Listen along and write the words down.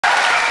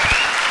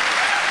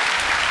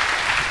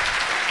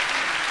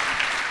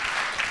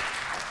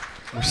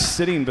We're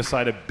sitting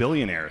beside a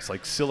billionaire. It's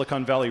like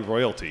Silicon Valley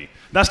royalty.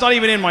 That's not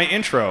even in my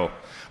intro.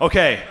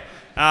 Okay,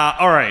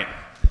 all right.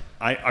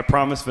 I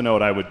promised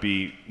Vinod I would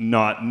be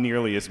not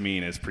nearly as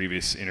mean as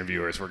previous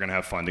interviewers. We're going to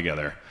have fun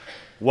together.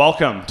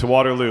 Welcome to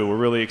Waterloo. We're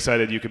really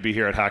excited you could be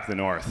here at Hack the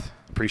North.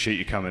 Appreciate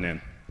you coming in.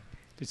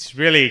 It's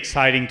really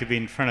exciting to be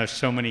in front of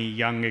so many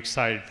young,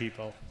 excited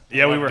people.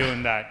 Yeah, we were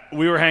doing that.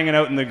 We were hanging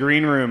out in the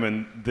green room,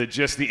 and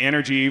just the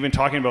energy, even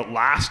talking about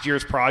last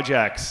year's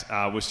projects,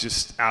 was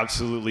just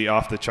absolutely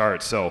off the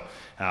charts. So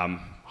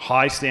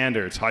high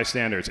standards, high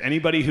standards.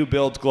 Anybody who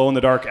builds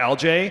glow-in-the-dark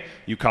algae,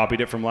 you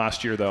copied it from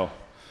last year, though.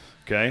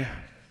 Okay?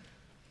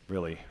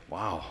 Really?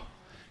 Wow.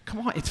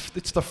 Come on,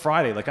 it's the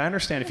Friday. Like, I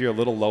understand if you're a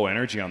little low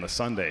energy on the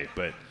Sunday,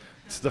 but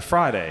it's the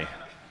Friday.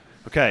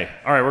 Okay,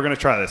 all right, we're going to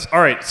try this.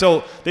 All right,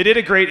 so they did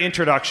a great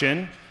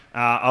introduction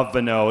of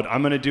Vinod.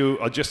 I'm going to do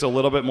just a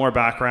little bit more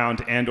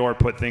background and or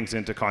put things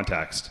into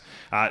context.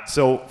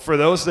 So for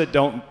those that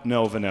don't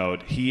know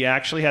Vinod, he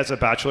actually has a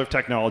Bachelor of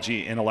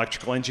Technology in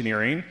Electrical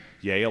Engineering.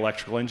 Yay,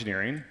 Electrical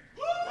Engineering.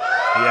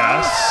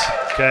 Yes,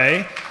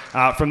 okay.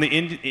 From the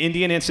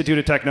Indian Institute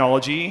of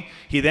Technology.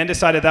 He then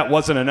decided that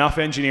wasn't enough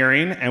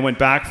engineering and went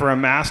back for a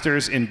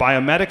master's in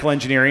biomedical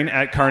engineering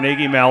at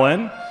Carnegie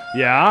Mellon.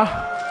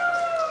 Yeah.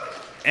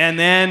 And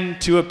then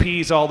to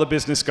appease all the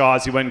business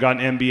gods, he went and got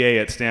an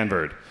MBA at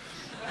Stanford.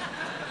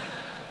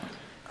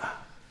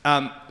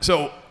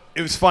 So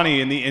it was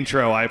funny in the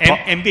intro.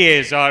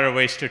 MBAs are a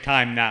waste of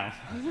time now.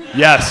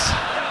 Yes.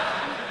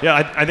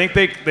 Yeah, I think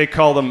they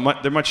call them,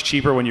 they're much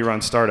cheaper when you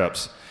run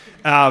startups.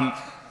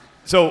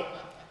 So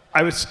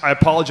I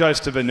apologize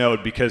to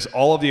Vinod because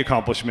all of the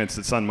accomplishments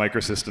that Sun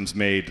Microsystems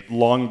made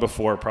long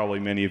before probably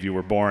many of you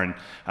were born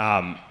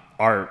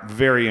are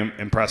very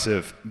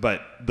impressive.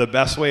 But the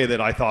best way that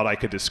I thought I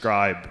could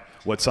describe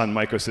what Sun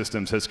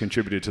Microsystems has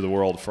contributed to the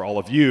world for all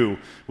of you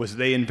was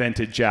they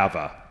invented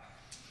Java.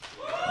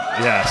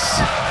 Yes.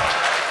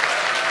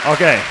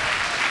 Okay.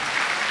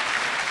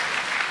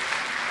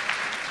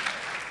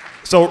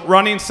 So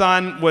running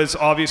Sun was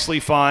obviously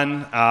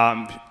fun.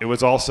 It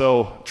was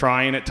also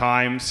trying at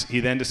times. He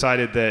then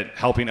decided that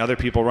helping other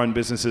people run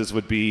businesses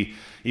would be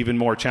even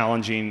more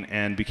challenging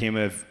and became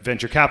a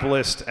venture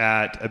capitalist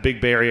at a big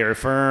Bay Area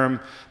firm.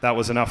 That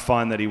was enough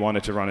fun that he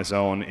wanted to run his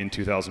own in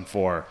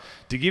 2004.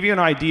 To give you an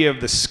idea of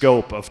the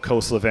scope of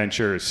Khosla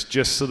Ventures,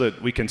 just so that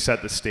we can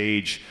set the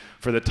stage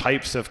for the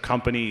types of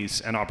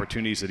companies and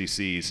opportunities that he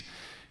sees,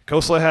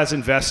 Khosla has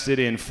invested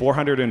in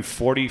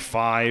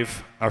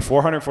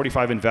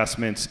 445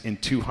 investments in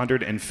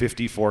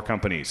 254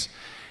 companies.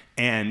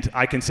 And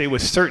I can say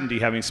with certainty,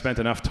 having spent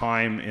enough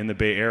time in the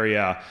Bay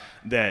Area,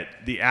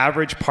 that the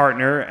average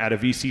partner at a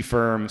VC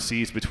firm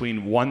sees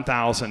between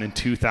 1,000 and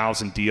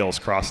 2,000 deals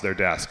cross their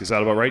desk. Is that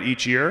about right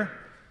each year?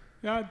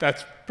 Yeah,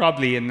 that's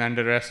probably an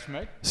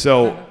underestimate.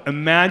 So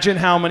imagine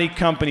how many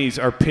companies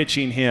are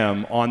pitching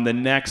him on the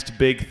next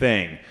big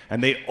thing.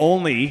 And they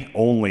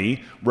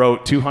only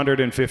wrote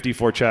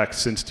 254 checks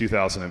since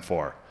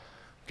 2004.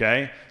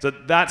 Okay? So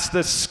that's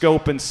the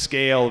scope and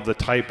scale of the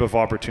type of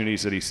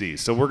opportunities that he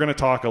sees. So we're going to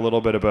talk a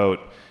little bit about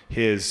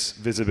his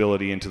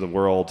visibility into the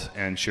world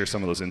and share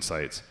some of those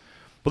insights.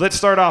 But let's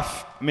start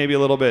off maybe a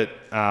little bit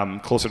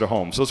closer to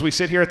home. So as we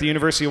sit here at the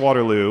University of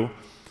Waterloo,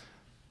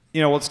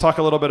 let's talk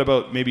a little bit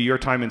about maybe your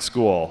time in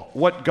school.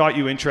 What got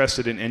you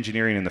interested in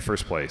engineering in the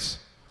first place?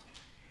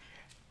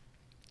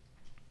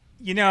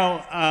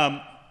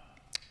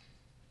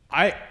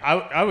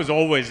 I was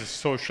always a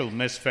social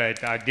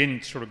misfit. I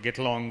didn't sort of get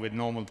along with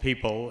normal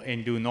people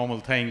and do normal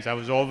things. I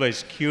was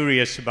always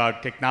curious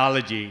about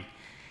technology.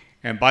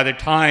 And by the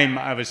time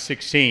I was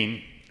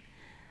 16,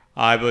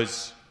 I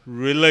was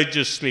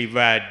religiously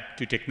wed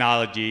to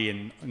technology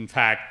and, in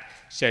fact,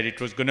 said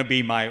it was going to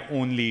be my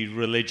only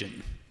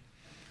religion.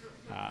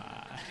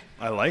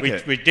 I like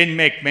it. Which didn't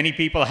make many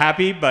people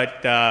happy,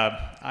 but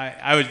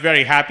I was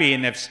very happy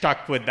and have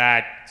stuck with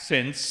that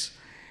since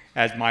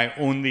as my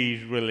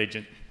only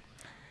religion.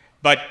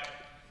 But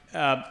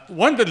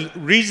one of the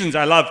reasons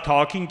I love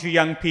talking to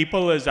young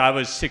people is I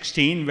was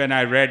 16 when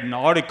I read an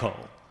article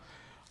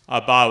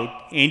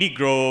about Andy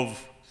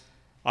Grove,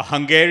 a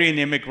Hungarian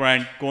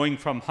immigrant going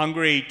from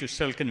Hungary to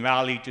Silicon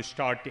Valley to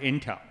start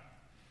Intel.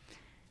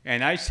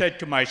 And I said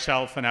to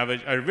myself, and I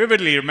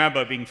vividly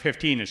remember being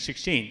 15 or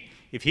 16,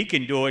 if he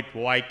can do it,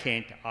 why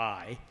can't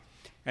I?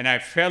 And I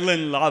fell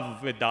in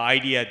love with the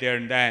idea there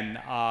and then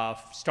of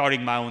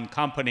starting my own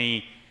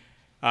company.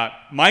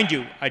 Mind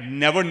you, I'd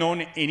never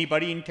known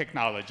anybody in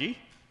technology.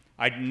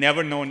 I'd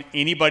never known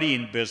anybody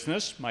in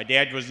business. My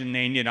dad was in the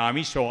Indian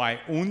Army, so I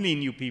only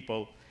knew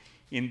people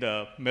in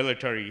the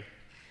military.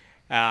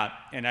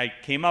 And I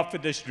came up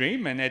with this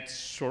dream, and it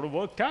sort of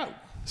worked out.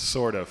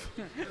 Sort of.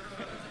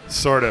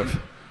 Sort of.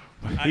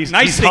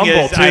 Nice thing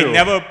is,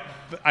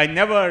 I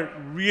never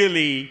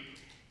really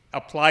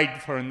applied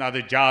for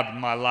another job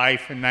in my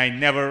life, and I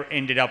never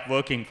ended up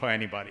working for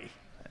anybody.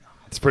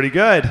 It's pretty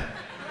good.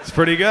 It's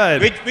pretty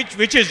good.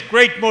 Which is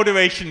great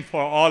motivation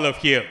for all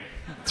of you.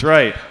 That's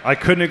right. I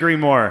couldn't agree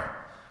more.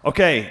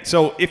 Okay,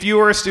 so if you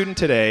were a student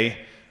today,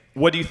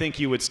 what do you think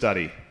you would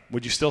study?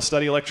 Would you still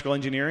study electrical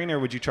engineering, or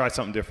would you try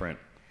something different?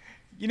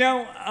 You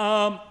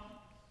know,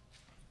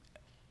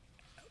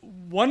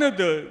 one of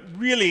the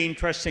really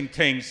interesting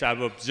things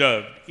I've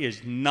observed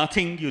is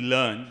nothing you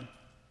learn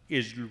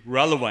is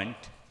relevant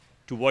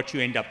to what you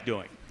end up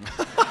doing.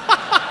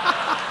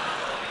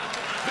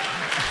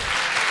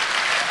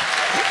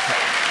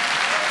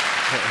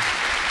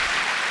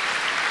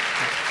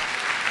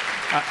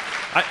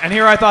 And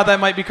here I thought that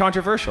might be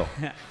controversial.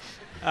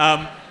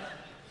 But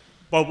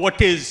what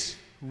is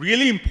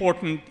really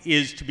important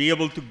is to be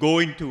able to go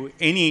into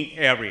any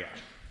area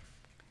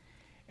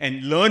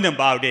and learn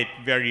about it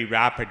very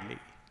rapidly.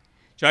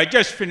 So I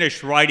just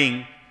finished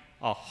writing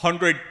a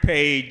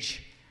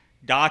 100-page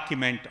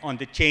document on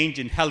the change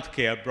in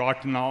healthcare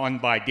brought on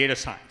by data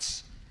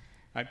science.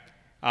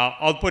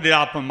 I'll put it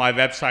up on my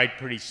website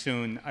pretty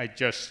soon.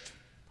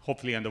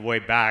 Hopefully on the way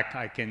back,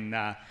 I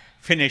can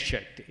finish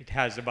it. It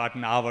has about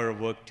an hour of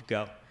work to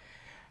go.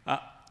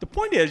 The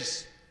point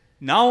is,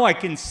 now I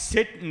can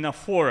sit in a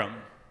forum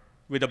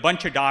with a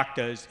bunch of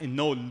doctors and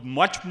know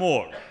much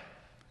more.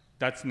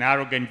 That's an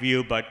arrogant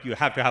view, but you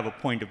have to have a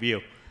point of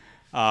view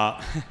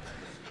about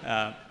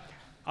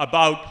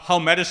how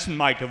medicine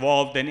might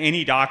evolve than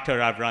any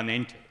doctor I've run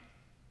into,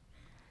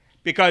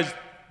 because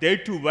they're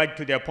too wed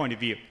to their point of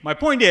view. My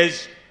point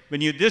is,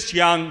 when you're this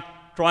young,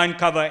 try and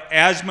cover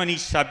as many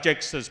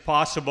subjects as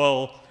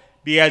possible,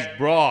 be as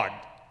broad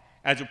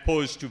as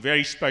opposed to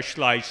very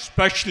specialized,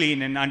 especially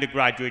in an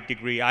undergraduate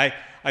degree. I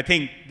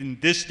think in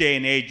this day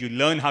and age, you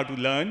learn how to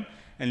learn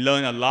and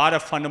learn a lot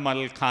of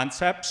fundamental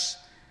concepts.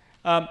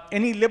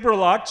 Any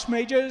liberal arts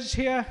majors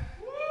here?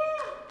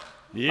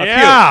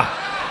 Yeah.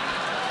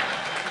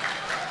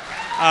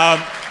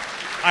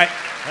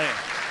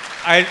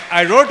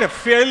 I wrote a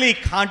fairly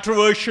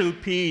controversial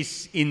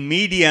piece in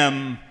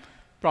Medium,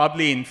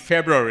 probably in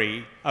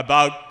February,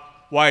 about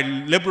why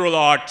liberal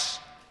arts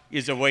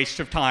is a waste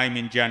of time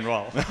in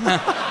general.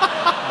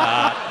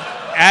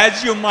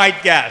 As you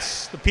might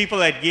guess, the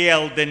people at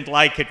Yale didn't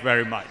like it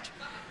very much.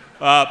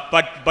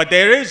 But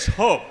there is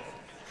hope.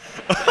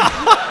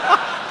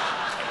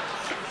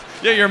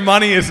 Yeah, your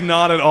money is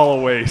not at all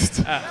a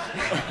waste.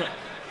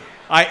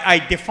 I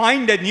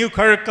defined a new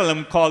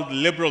curriculum called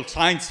liberal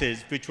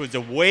sciences, which was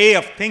a way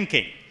of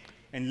thinking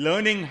and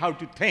learning how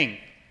to think,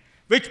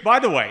 which, by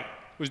the way,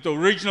 was the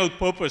original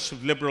purpose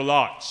of liberal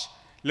arts.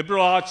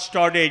 Liberal arts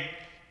started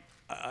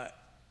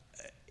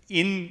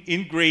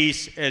in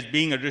Greece as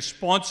being a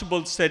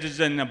responsible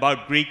citizen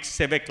about Greek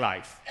civic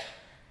life.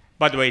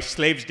 By the way,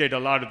 slaves did a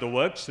lot of the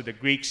work, so the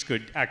Greeks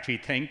could actually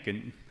think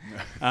and,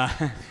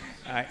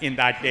 in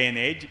that day and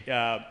age.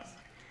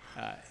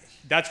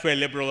 That's where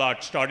liberal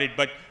arts started.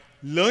 But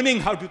learning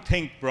how to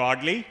think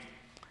broadly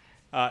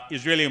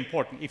is really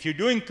important. If you're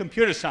doing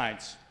computer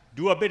science,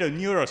 do a bit of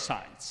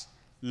neuroscience.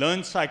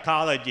 Learn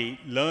psychology,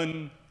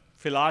 learn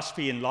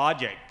philosophy and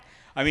logic.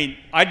 I mean,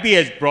 I'd be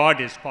as broad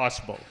as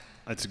possible.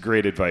 That's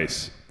great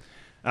advice.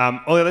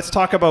 Ole, let's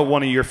talk about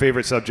one of your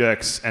favorite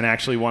subjects, and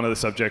actually one of the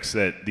subjects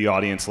that the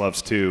audience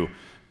loves too,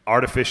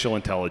 artificial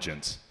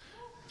intelligence.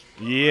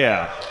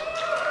 Yeah.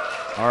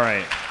 All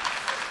right.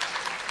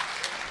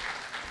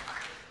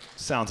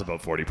 Sounds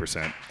about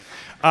 40%.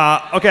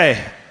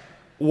 Okay.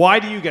 Why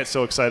do you get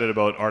so excited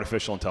about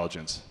artificial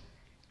intelligence?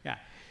 Yeah.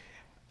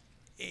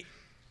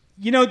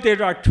 You know,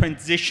 there are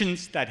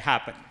transitions that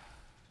happen.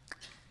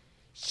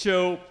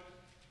 So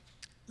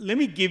let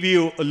me give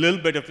you a little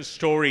bit of a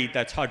story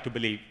that's hard to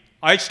believe.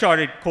 I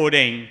started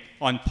coding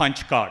on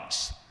punch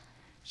cards.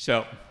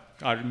 So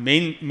our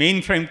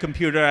mainframe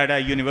computer at our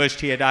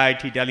university at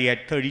IIT Delhi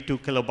had 32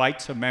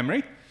 kilobytes of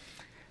memory.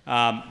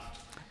 I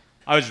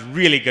was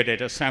really good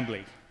at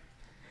assembly.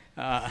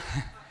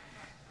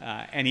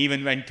 And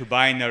even went to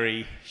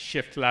binary,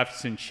 shift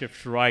lefts and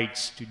shift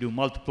rights to do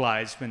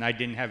multiplies when I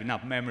didn't have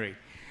enough memory.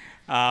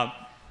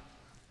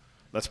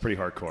 That's pretty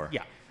hardcore.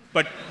 Yeah,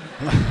 but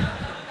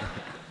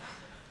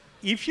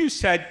if you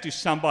said to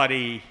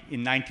somebody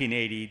in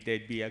 1980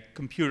 there'd be a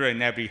computer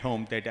in every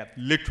home, they'd have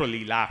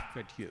literally laughed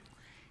at you.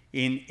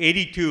 In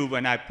 '82,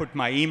 when I put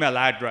my email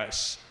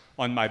address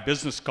on my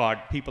business card,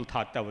 people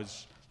thought that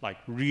was like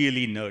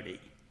really nerdy,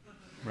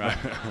 right?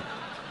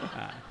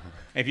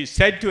 If you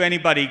said to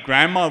anybody,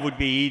 grandma would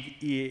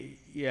be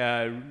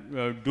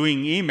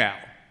doing email,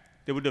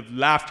 they would have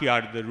laughed you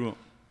out of the room.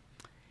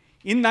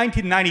 In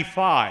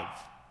 1995,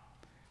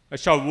 I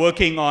started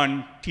working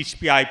on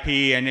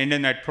TCP/IP and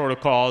internet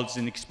protocols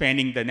and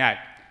expanding the net.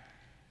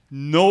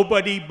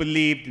 Nobody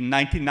believed in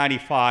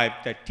 1995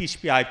 that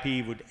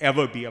TCP/IP would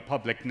ever be a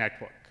public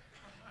network.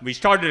 We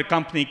started a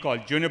company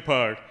called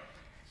Juniper,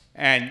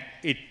 and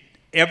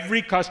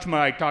every customer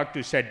I talked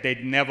to said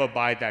they'd never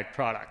buy that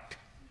product,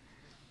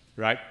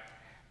 right?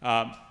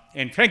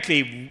 And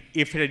frankly,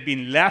 if it had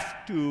been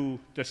left to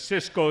the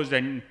Ciscos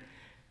and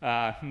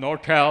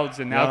Nortels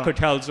and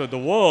Alcatels of the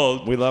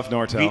world, we love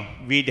Nortel.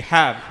 We'd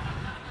have.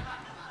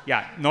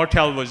 Yeah,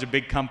 Nortel was a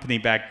big company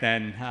back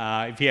then.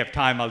 If you have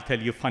time, I'll tell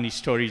you funny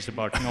stories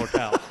about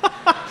Nortel.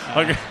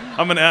 Okay,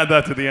 I'm going to add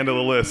that to the end of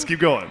the list. Keep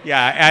going.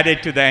 Yeah, add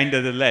it to the end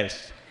of the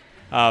list.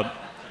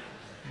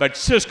 But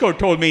Cisco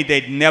told me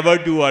they'd never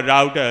do a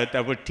router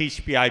that would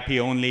TCP/IP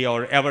only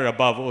or ever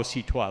above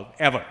OC12,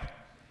 ever.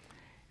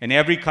 And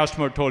every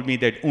customer told me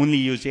they'd only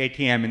use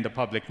ATM in the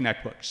public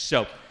networks.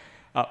 So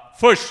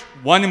first,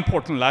 one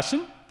important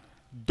lesson,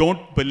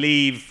 don't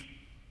believe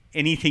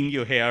anything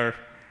you hear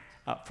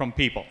from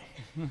people.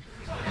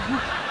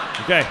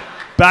 Okay,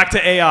 back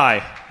to AI.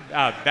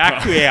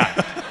 Back to AI.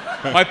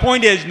 My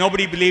point is,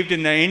 nobody believed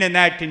in the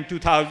internet in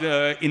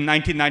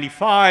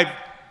 1995.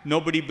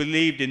 Nobody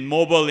believed in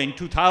mobile in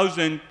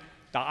 2000.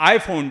 The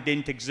iPhone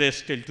didn't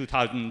exist till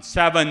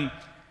 2007.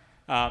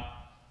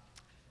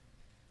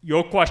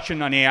 Your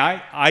question on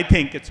AI, I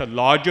think it's a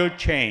larger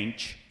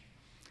change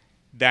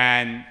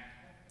than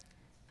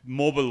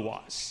mobile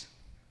was.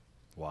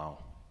 Wow.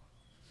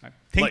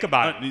 Think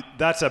about it.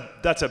 That's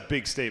a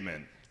big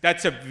statement.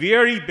 That's a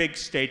very big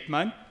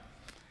statement.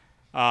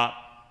 So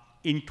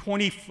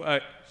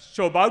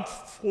about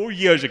 4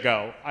 years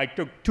ago, I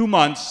took 2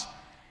 months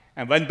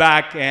and went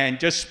back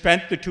and just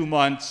spent the 2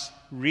 months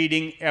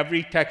reading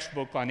every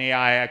textbook on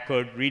AI I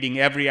could, reading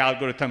every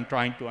algorithm,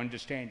 trying to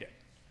understand it.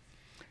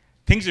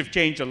 Things have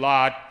changed a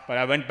lot, but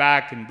I went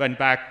back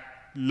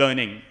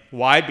learning.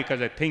 Why?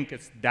 Because I think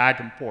it's that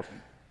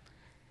important.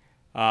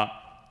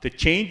 The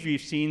change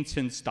we've seen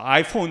since the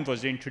iPhone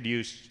was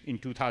introduced in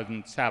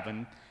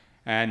 2007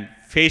 and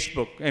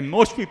Facebook, and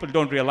most people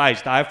don't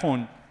realize the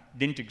iPhone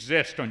didn't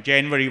exist on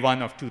January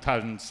 1 of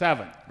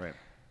 2007. Right.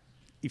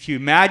 If you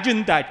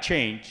imagine that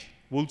change,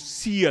 we'll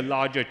see a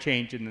larger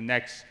change in the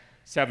next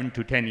 7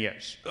 to 10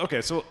 years. Okay,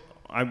 so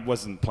I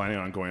wasn't planning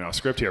on going off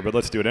script here, but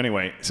let's do it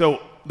anyway.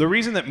 So the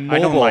reason that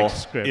mobile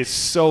is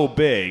so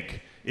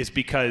big is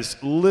because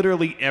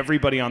literally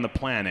everybody on the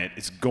planet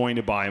is going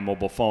to buy a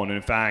mobile phone. And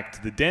in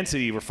fact, the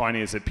density we're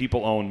finding is that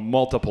people own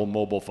multiple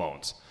mobile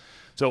phones.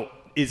 So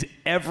is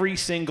every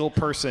single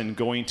person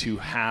going to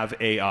have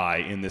AI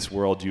in this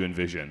world you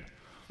envision?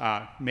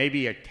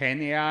 Maybe a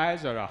 10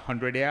 AIs or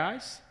 100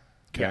 AIs.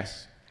 Okay.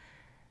 Yes.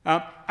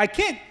 I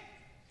can't.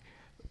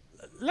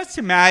 Let's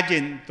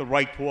imagine the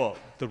right world.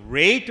 The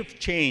rate of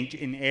change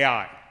in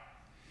AI.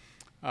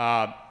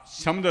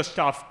 Some of the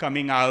stuff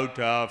coming out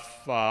of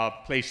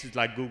places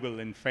like Google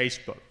and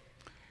Facebook.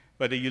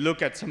 Whether you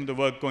look at some of the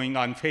work going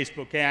on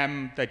Facebook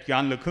M that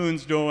Jan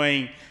LeCun's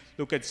doing,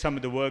 look at some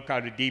of the work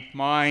out of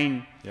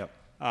DeepMind. Yep.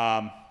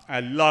 I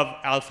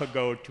love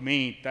AlphaGo. To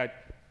me,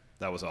 that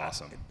was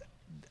awesome.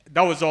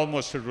 That was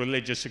almost a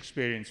religious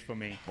experience for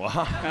me.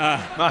 Wow.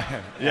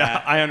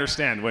 Yeah, I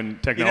understand when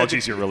technology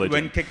is your religion.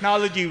 When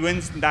technology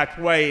wins in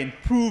that way and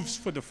proves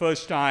for the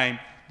first time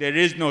there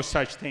is no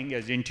such thing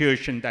as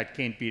intuition that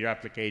can't be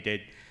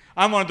replicated.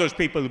 I'm one of those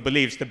people who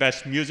believes the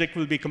best music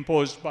will be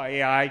composed by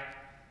AI,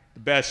 the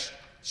best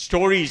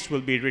stories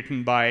will be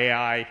written by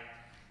AI.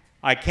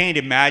 I can't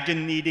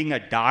imagine needing a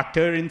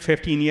doctor in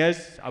 15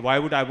 years. Why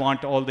would I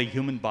want all the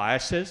human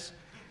biases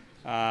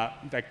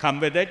that come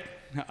with it?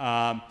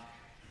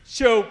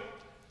 So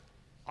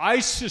I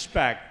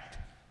suspect,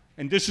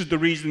 and this is the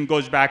reason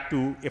goes back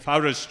to if I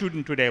were a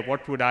student today,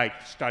 what would I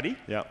study?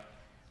 Yeah.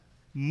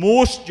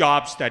 Most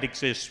jobs that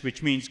exist,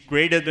 which means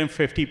greater than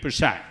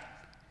 50%,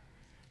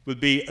 will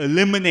be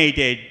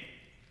eliminated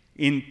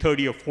in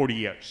 30 or 40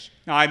 years.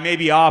 Now, I may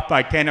be off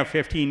by 10 or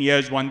 15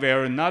 years one way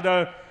or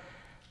another,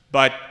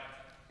 but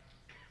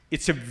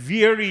it's a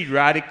very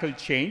radical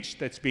change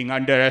that's being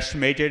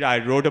underestimated. I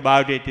wrote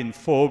about it in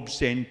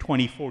Forbes in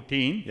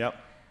 2014. Yep.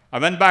 I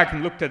went back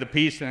and looked at the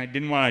piece, and I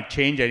didn't want to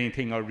change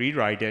anything or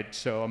rewrite it,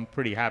 so I'm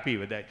pretty happy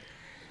with it.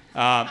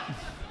 And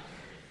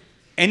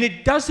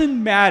it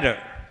doesn't matter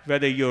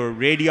whether you're a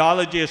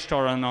radiologist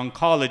or an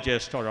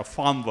oncologist or a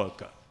farm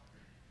worker.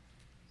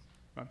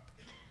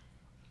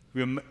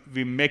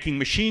 We're making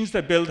machines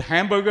that build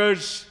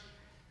hamburgers,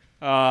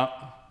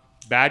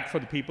 bad for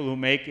the people who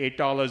make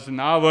 $8 an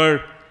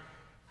hour.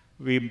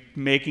 We're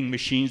making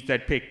machines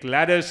that pick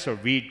lettuce or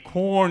weed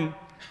corn.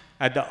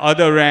 At the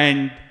other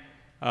end,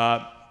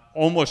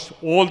 almost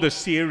all the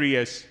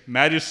serious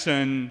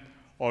medicine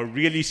or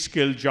really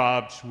skilled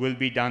jobs will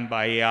be done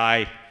by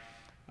AI.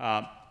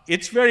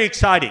 It's very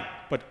exciting,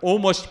 but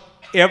almost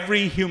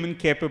every human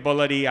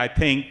capability, I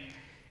think,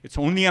 it's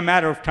only a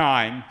matter of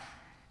time.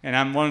 And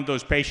I'm one of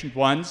those patient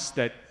ones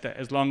that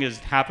as long as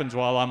it happens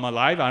while I'm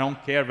alive, I don't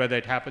care whether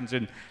it happens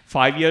in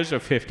 5 years or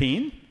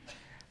 15,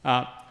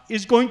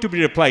 is going to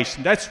be replaced.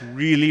 And that's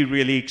really,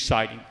 really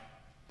exciting.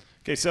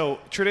 Okay, so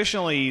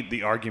traditionally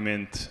the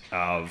argument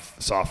of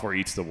software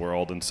eats the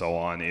world and so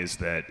on is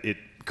that it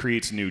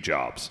creates new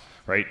jobs,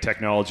 right?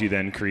 Technology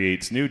then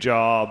creates new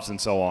jobs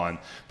and so on.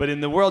 But in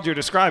the world you're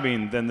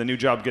describing, then the new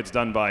job gets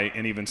done by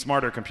an even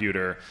smarter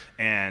computer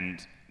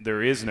and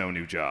there is no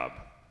new job,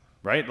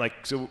 right?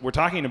 Like, so we're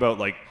talking about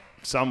like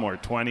somewhere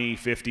 20,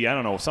 50, I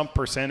don't know, some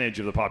percentage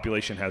of the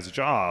population has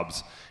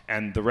jobs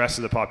and the rest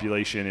of the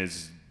population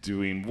is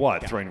doing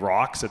what? Yeah. Throwing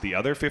rocks at the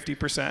other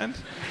 50%?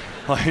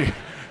 Like,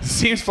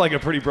 seems like a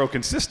pretty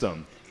broken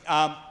system.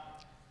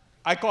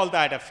 I call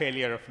that a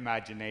failure of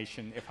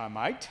imagination, if I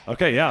might.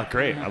 Okay, yeah,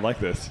 great. I like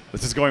this.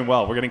 This is going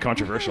well. We're getting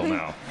controversial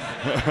now.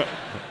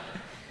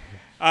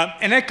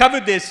 And I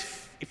covered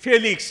this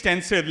fairly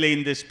extensively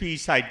in this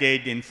piece I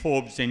did in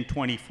Forbes in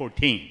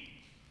 2014.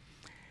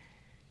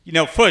 You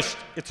know, first,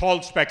 it's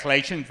all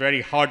speculation. It's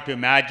very hard to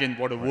imagine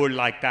what a world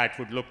like that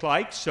would look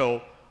like.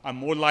 So I'm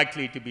more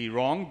likely to be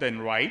wrong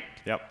than right.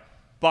 Yep.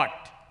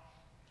 But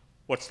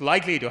what's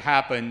likely to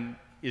happen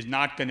is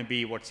not going to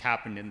be what's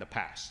happened in the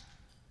past.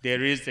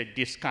 There is a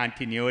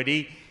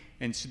discontinuity.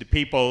 And so the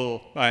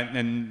people,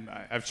 and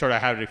I've sort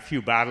of had a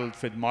few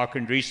battles with Mark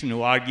Andreessen,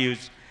 who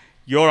argues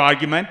your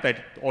argument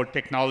that all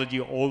technology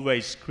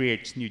always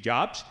creates new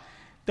jobs.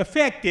 The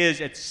fact is,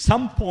 at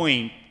some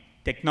point,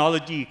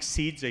 technology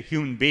exceeds a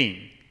human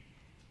being.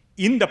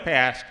 In the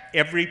past,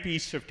 every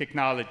piece of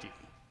technology,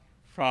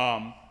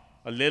 from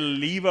a little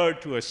lever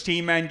to a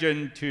steam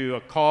engine to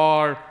a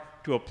car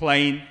to a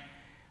plane,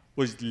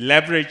 was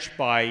leveraged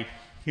by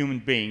human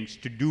beings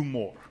to do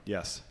more.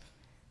 Yes.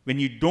 When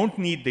you don't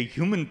need the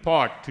human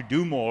part to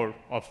do more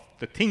of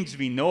the things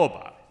we know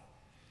about,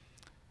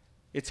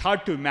 it's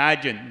hard to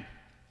imagine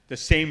the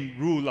same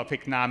rule of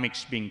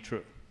economics being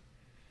true.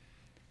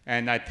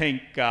 And I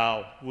think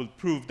we'll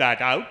prove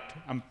that out.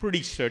 I'm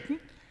pretty certain.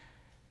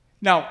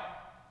 Now,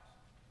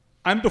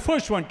 I'm the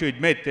first one to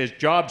admit there's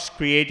jobs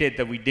created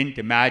that we didn't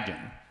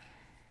imagine.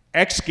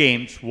 X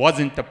Games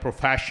wasn't a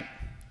profession.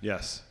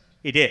 Yes.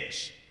 It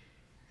is.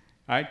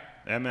 Right?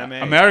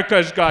 MMA.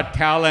 America's Got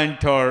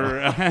Talent,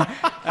 or,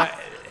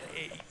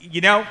 you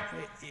know,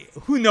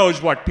 who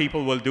knows what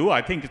people will do?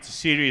 I think it's a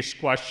serious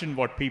question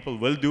what people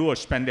will do or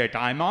spend their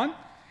time on.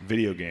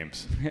 Video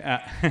games.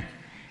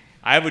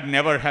 I would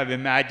never have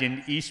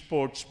imagined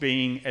esports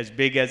being as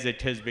big as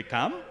it has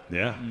become.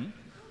 Yeah.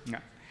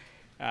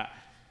 Mm-hmm.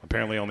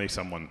 Apparently, only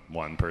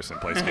one person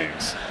plays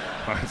games.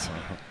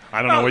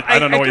 I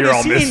don't know what you're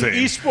all missing.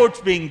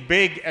 Esports being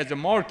big as a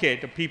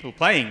market of people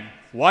playing,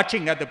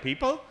 watching other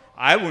people.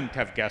 I wouldn't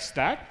have guessed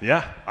that.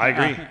 Yeah, I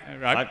agree.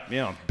 Right?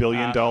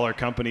 Billion-dollar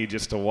company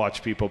just to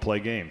watch people play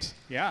games.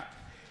 Yeah.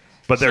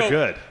 But they're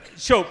good.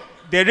 So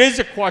there is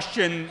a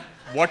question: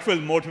 what will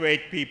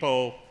motivate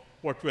people?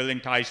 What will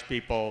entice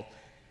people?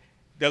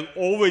 There'll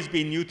always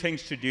be new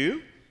things to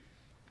do,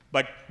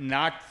 but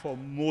not for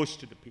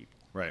most of the people.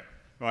 Right.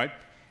 Right?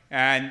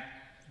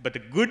 But the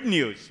good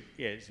news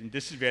is, and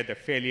this is where the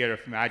failure of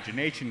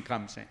imagination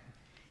comes in,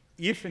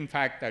 if in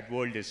fact that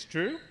world is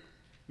true,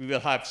 we will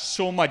have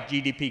so much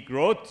GDP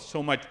growth,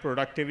 so much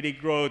productivity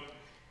growth,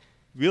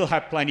 we'll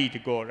have plenty to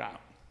go around.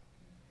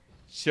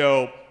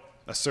 So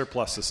a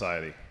surplus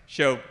society.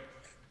 So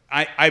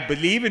I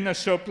believe in a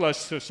surplus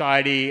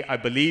society. I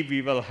believe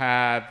we will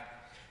have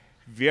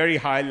very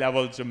high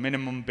levels of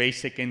minimum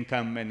basic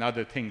income and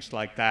other things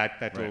like that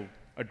that will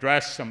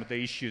address some of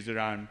the issues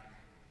around.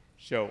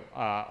 So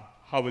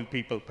how will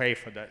people pay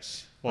for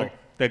this? Well,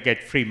 they'll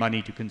get free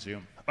money to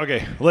consume.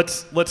 Okay,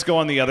 let's go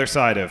on the other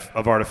side of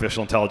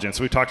artificial intelligence.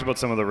 We talked about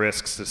some of the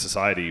risks to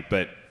society,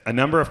 but a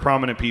number of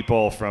prominent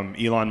people from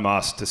Elon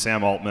Musk to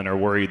Sam Altman are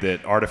worried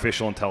that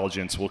artificial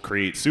intelligence will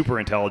create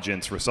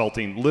superintelligence,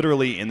 resulting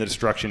literally in the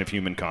destruction of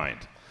humankind.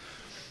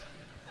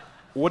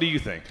 What do you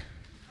think?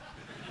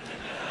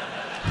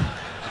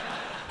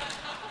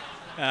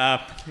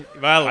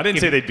 Well, I didn't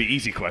say they'd be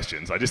easy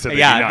questions. I just said they'd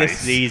be nice.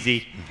 This is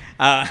easy.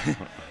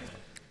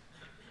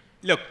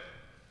 Look,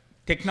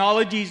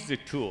 technology is the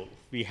tool.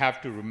 We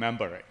have to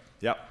remember it.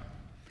 Yep.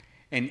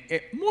 And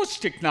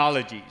most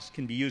technologies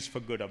can be used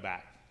for good or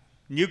bad.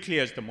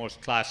 Nuclear is the most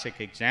classic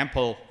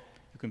example.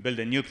 You can build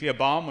a nuclear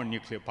bomb or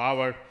nuclear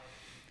power.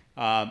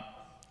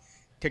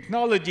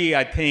 Technology,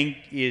 I think,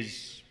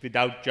 is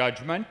without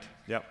judgment.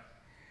 Yep.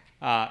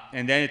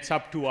 And then it's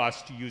up to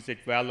us to use it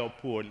well or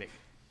poorly.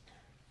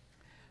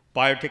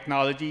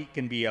 Biotechnology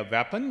can be a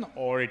weapon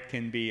or it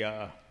can be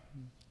a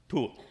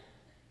tool,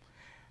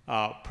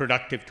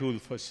 productive tool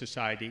for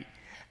society.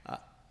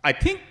 I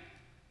think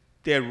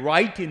they're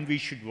right in we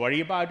should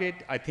worry about it.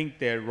 I think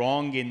they're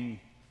wrong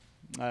in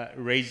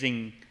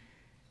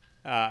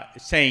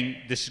saying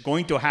this is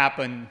going to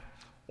happen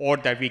or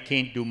that we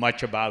can't do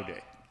much about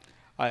it.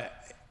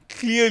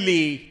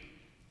 Clearly,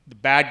 the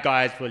bad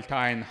guys will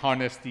try and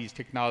harness these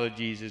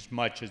technologies as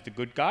much as the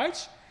good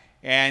guys.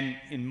 And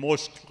in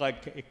most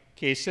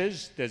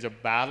cases, there's a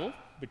battle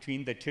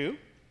between the two.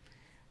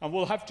 And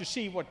we'll have to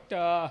see what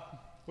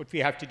we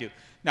have to do.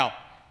 Now,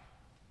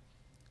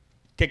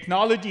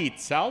 technology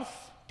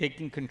itself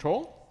taking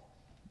control,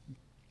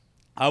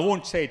 I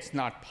won't say it's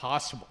not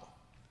possible.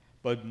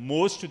 But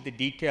most of the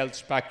detailed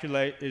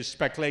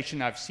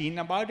speculation I've seen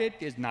about it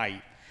is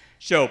naive.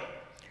 So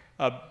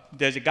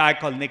there's a guy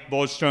called Nick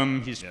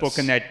Bostrom. He's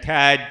spoken at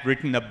TED,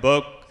 written a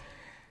book.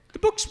 The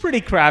book's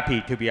pretty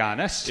crappy, to be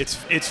honest.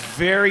 It's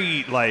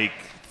very, like,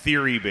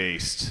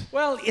 theory-based.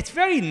 Well, it's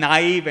very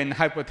naive and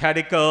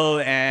hypothetical,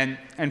 and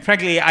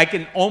frankly, I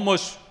can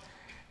almost,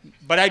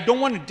 but I don't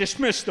want to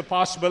dismiss the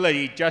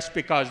possibility just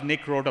because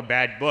Nick wrote a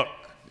bad book.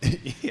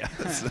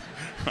 Yes.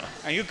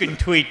 And you can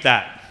tweet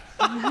that.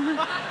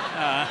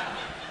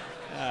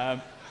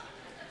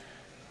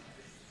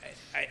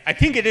 I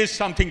think it is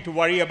something to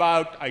worry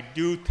about. I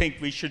do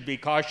think we should be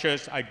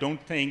cautious. I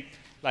don't think,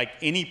 like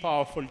any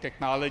powerful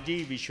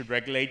technology, we should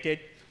regulate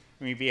it.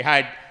 I mean, we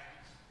had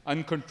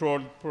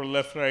uncontrolled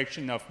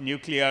proliferation of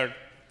nuclear,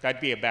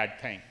 that'd be a bad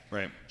thing.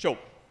 Right. So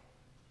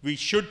we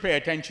should pay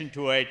attention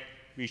to it.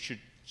 We should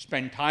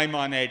spend time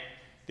on it.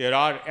 There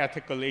are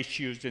ethical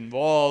issues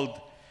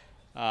involved.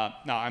 Now,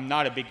 I'm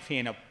not a big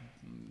fan of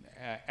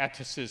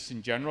ethicists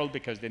in general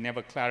because they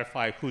never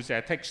clarify whose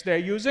ethics they're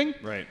using.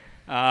 Right.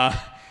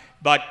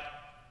 But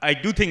I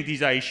do think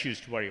these are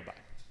issues to worry about.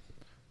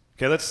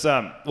 Okay,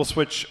 we'll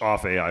switch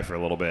off AI for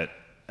a little bit.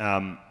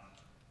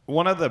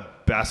 One of the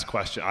best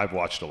questions, I've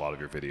watched a lot of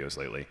your videos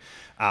lately.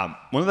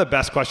 One of the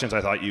best questions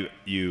I thought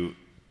you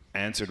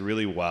answered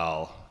really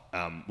well,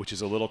 which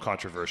is a little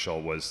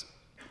controversial, was,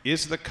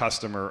 is the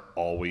customer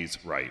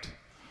always right?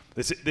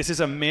 This is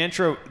a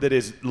mantra that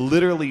is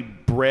literally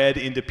bred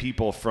into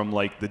people from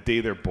like the day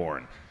they're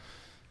born.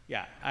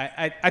 Yeah,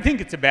 I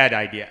think it's a bad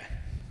idea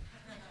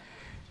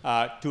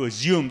to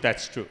assume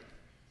that's true.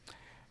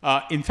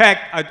 In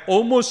fact, I'd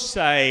almost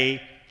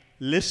say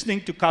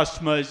listening to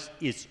customers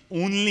is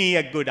only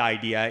a good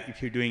idea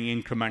if you're doing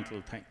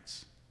incremental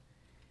things.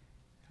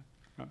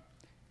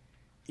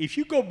 If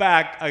you go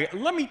back,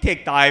 let me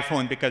take the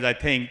iPhone because I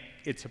think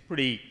it's a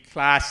pretty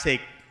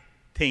classic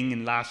thing in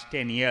the last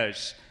 10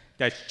 years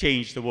that's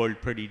changed the world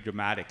pretty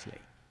dramatically.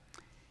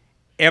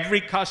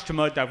 Every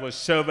customer that was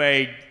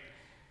surveyed,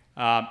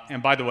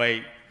 and by the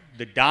way,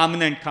 the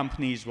dominant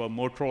companies were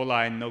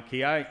Motorola and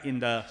Nokia in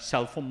the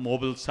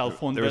mobile cell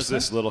phone business. There was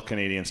this little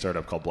Canadian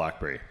startup called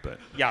BlackBerry, but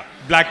yeah,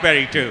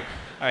 BlackBerry too.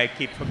 I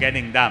keep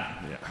forgetting them.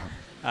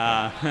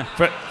 Yeah.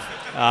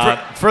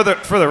 For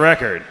the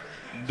record,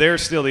 they're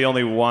still the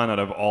only one out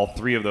of all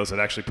three of those that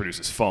actually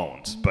produces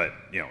phones. But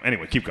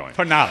anyway, keep going.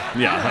 For now.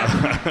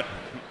 Yeah.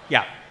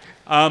 Yeah.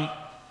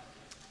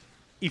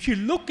 If you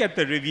look at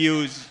the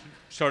reviews,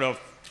 sort of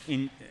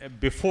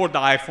before the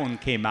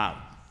iPhone came out,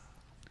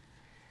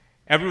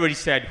 everybody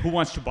said, "Who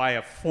wants to buy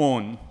a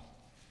phone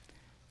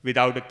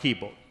without a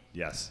keyboard?"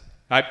 Yes.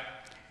 Right?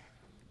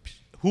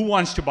 Who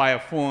wants to buy a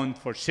phone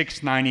for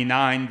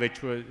 $699,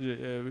 which was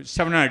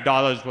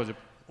 $700 was the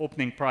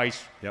opening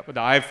price for the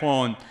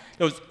iPhone?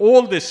 There was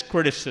all this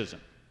criticism.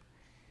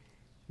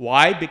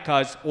 Why?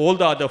 Because all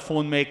the other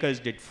phone makers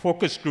did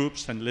focus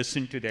groups and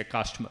listened to their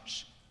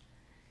customers.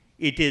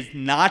 It is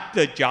not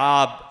the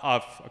job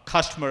of a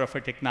customer of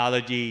a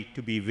technology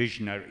to be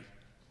visionary.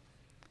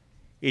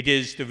 It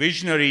is the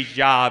visionary's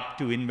job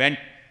to invent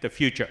the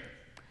future.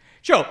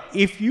 So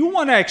if you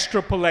want to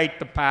extrapolate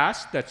the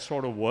past, that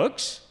sort of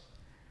works.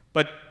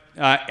 But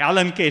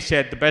Alan Kay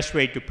said the best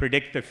way to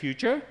predict the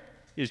future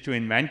is to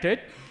invent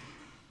it.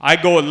 I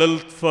go a little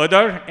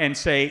further and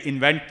say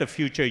invent the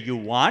future you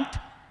want,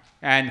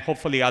 and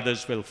hopefully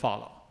others will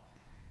follow.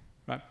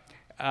 Right?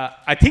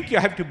 I think you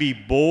have to be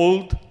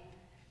bold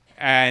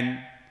and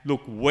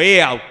look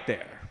way out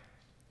there.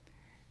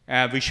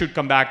 We should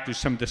come back to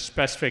some of the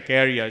specific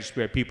areas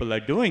where people are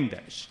doing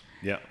this.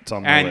 Yeah, it's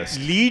on my list.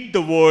 And lead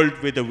the world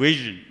with a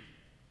vision,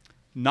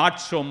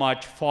 not so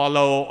much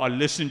follow or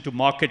listen to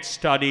market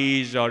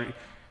studies or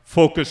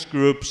focus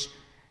groups.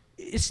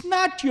 It's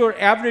not your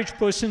average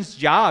person's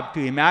job to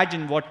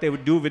imagine what they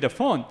would do with a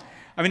phone.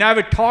 I mean, I have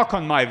a talk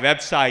on my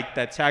website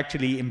that's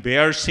actually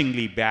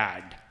embarrassingly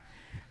bad.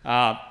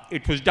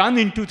 It was done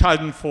in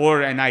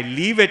 2004, and I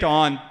leave it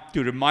on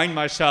to remind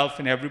myself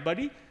and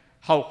everybody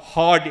how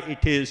hard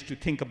it is to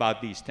think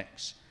about these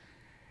things.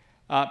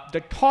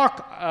 The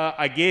talk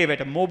I gave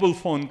at a mobile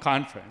phone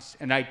conference,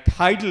 and I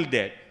titled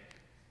it,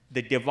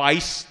 "The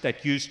Device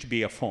That Used to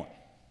Be a Phone."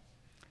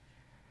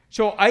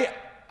 So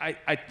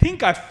I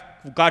think I've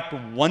got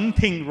one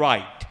thing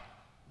right,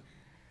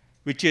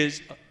 which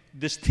is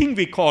this thing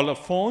we call a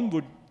phone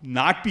would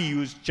not be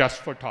used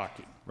just for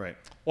talking, right,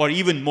 or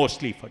even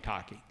mostly for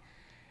talking.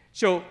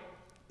 So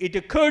it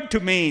occurred to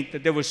me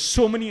that there were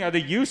so many other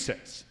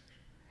uses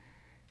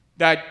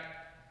that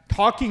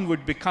talking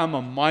would become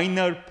a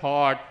minor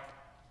part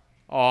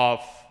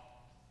of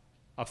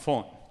a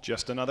phone.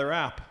 Just another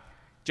app.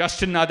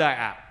 Just another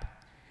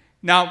app.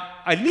 Now,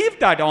 I leave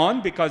that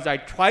on because I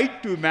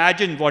tried to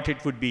imagine what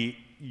it would be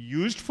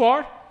used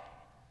for,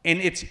 and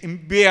it's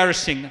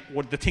embarrassing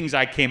what the things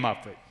I came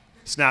up with.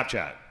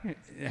 Snapchat.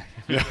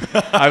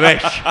 I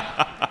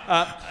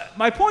wish.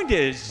 My point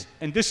is,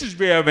 and this is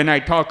where when I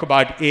talk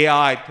about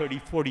AI 30,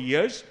 40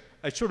 years,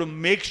 I sort of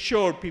make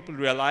sure people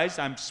realize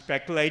I'm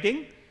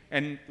speculating.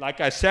 And like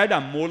I said,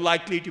 I'm more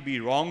likely to be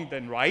wrong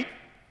than right.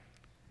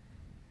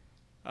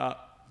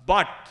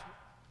 But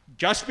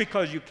just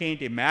because you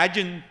can't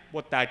imagine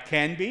what that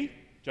can be,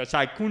 just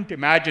I couldn't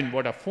imagine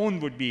what a phone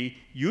would be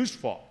used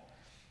for.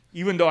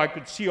 Even though I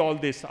could see all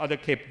this other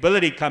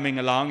capability coming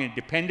along, it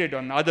depended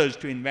on others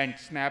to invent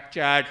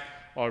Snapchat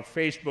or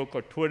Facebook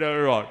or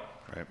Twitter or,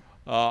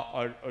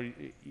 or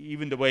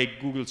even the way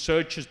Google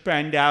search has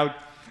panned out.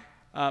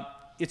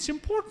 It's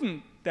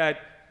important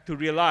to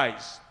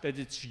realize that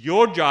it's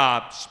your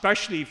job,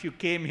 especially if you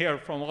came here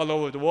from all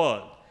over the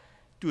world,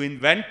 to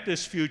invent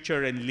this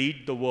future and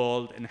lead the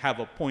world and have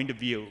a point of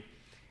view,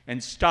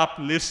 and stop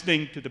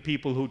listening to the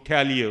people who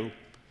tell you,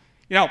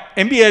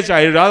 MBAs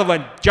are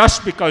irrelevant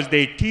just because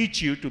they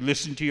teach you to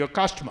listen to your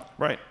customer.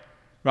 Right.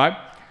 Right?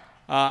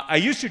 I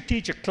used to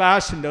teach a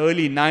class in the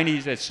early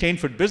 90s at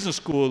Stanford Business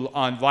School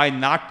on why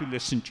not to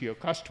listen to your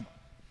customer.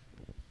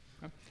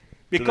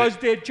 Because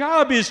their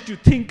job is to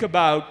think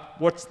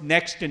about what's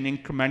next and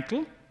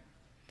incremental.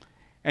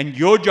 And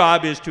your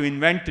job is to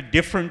invent a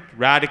different,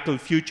 radical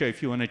future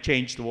if you want to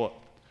change the world.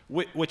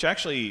 Which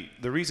actually,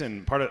 the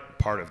reason, part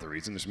of the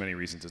reason, there's many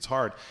reasons it's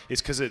hard,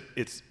 is because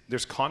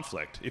there's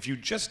conflict. If you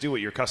just do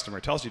what your customer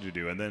tells you to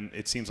do, and then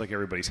it seems like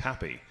everybody's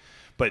happy.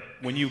 But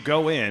when you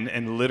go in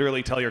and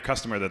literally tell your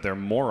customer that they're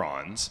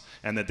morons,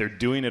 and that they're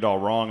doing it all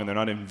wrong, and they're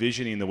not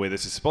envisioning the way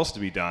this is supposed to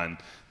be done,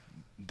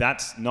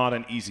 that's not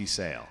an easy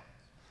sale.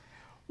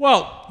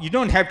 Well, you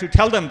don't have to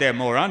tell them they're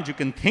morons, you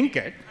can think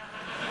it.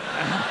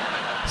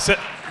 So,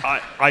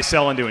 I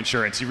sell into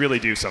insurance, you really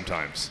do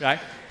sometimes. Right?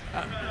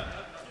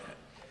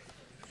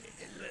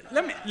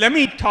 Let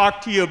me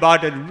talk to you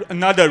about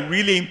another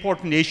really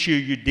important issue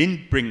you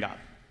didn't bring up.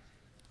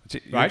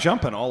 You're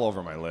jumping all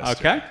over my list.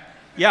 Okay. Here.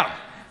 Yeah.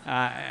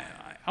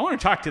 I want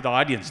to talk to the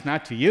audience,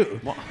 not to you.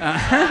 Well,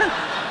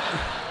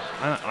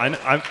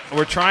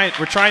 we're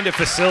trying to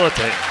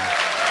facilitate.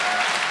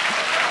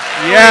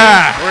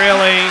 Yeah.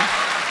 Really?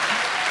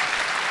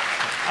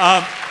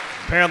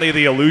 Apparently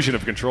the illusion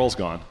of control's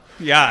gone.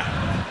 Yeah.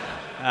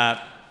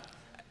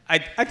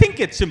 I think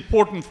it's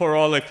important for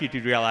all of you to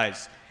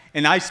realize,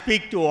 and I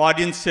speak to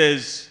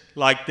audiences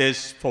like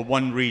this for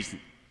one reason.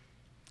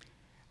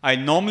 I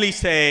normally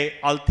say,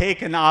 I'll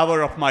take an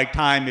hour of my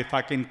time if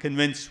I can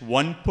convince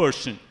one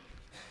person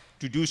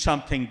to do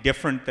something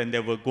different than they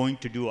were going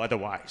to do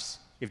otherwise,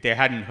 if they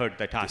hadn't heard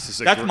the time.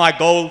 That's my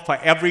goal for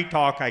every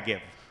talk I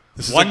give.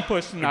 This is one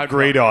person a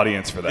great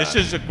audience for that. This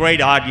is a great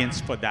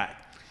audience for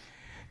that.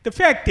 The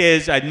fact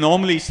is, I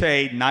normally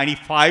say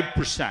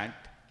 95%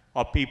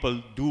 of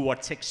people do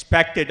what's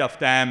expected of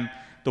them,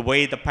 the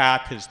way the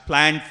path is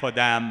planned for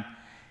them,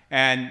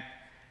 and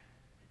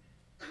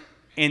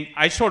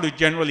I sort of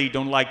generally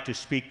don't like to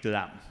speak to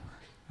them,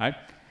 right?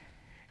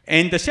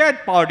 And the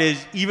sad part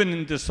is, even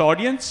in this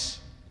audience,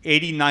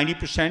 80,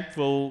 90%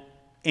 will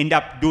end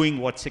up doing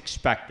what's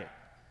expected.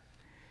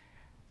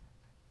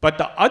 But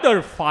the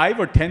other 5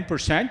 or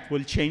 10%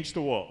 will change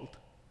the world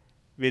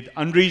with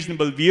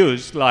unreasonable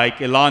views,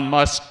 like Elon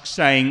Musk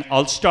saying,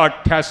 I'll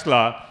start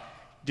Tesla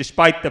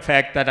despite the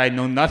fact that I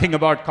know nothing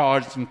about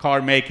cars and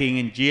car making,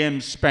 and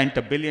GM spent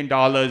 $1 billion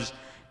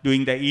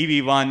doing the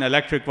EV1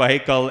 electric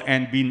vehicle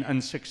and been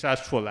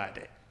unsuccessful at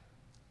it.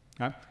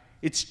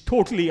 It's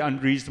totally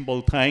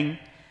unreasonable thing.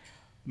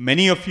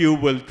 Many of you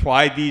will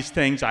try these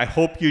things. I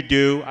hope you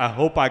do. I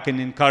hope I can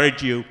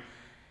encourage you.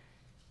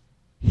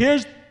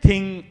 Here's the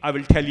thing I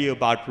will tell you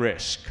about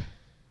risk.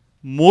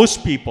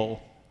 Most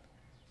people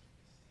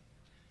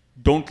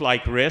don't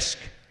like risk.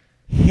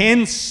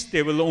 Hence,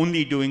 they will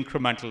only do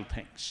incremental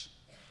things.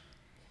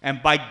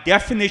 And by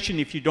definition,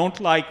 if you don't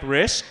like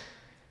risk,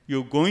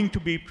 you're going to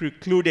be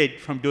precluded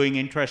from doing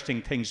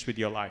interesting things with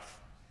your life.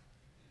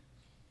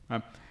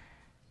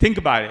 Think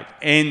about it.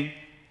 And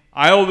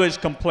I always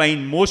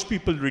complain, most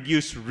people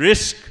reduce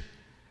risk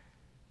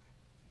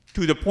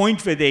to the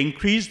point where they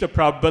increase the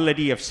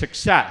probability of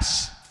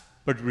success,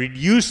 but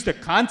reduce the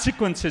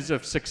consequences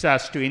of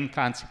success to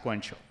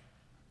inconsequential.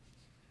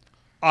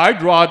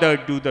 I'd rather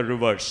do the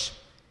reverse.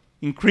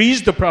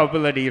 Increase the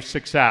probability of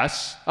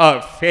success,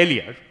 or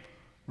failure,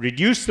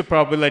 reduce the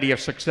probability of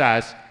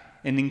success,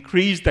 and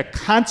increase the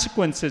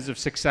consequences of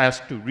success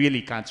to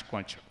really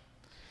consequential.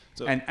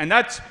 So, and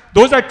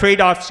those are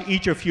trade-offs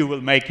each of you will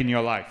make in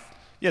your life.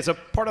 Yeah, so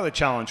part of the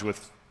challenge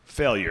with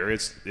failure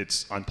is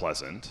it's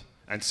unpleasant,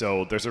 and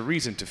so there's a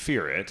reason to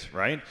fear it,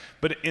 right?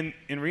 But in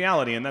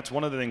reality, and that's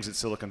one of the things that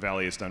Silicon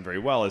Valley has done very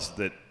well, is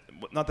that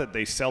not that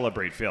they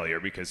celebrate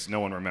failure, because no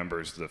one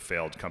remembers the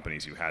failed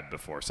companies you had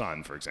before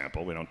Sun, for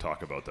example. We don't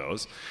talk about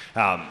those.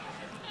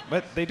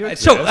 But they do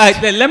exist. So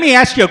let me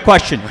ask you a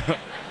question.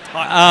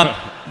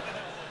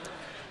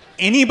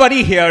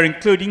 Anybody here,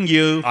 including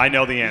you... I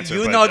know the answer.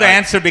 You know the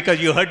answer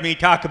because you heard me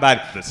talk about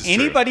it. This is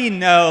Anybody true.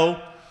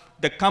 Know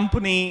the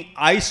company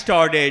I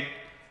started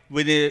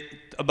with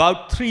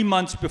about 3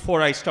 months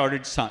before I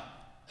started Sun?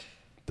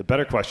 The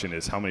better question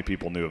is, how many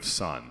people knew of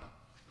Sun?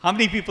 How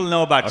many people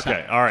know about Sun?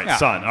 Okay, all right, yeah.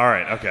 Sun, all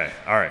right, okay,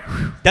 all right.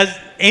 Does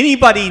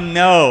anybody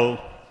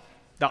know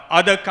the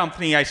other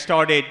company I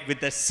started with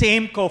the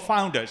same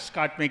co-founder,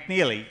 Scott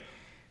McNeely,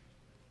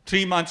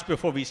 3 months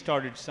before we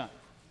started Sun?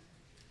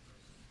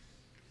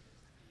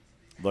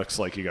 Looks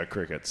like you got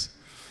crickets.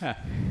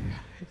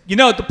 You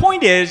know, the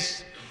point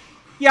is,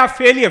 yeah,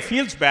 failure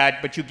feels bad,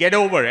 but you get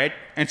over it,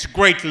 and it's a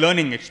great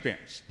learning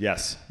experience.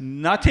 Yes.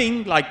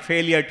 Nothing like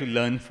failure to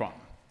learn from.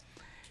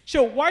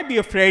 So why be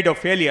afraid of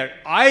failure?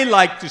 I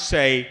like to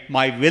say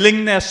my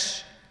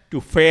willingness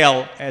to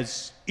fail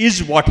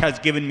is what has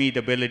given me the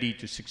ability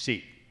to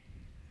succeed.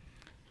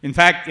 In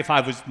fact, if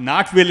I was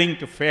not willing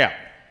to fail,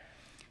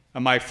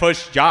 my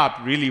first job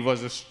really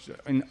was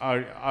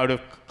out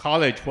of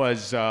college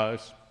was a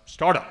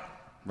startup.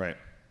 Right.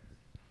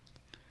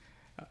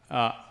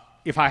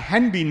 If I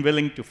hadn't been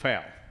willing to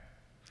fail,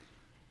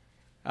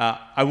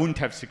 I wouldn't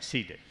have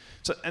succeeded.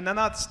 So, and then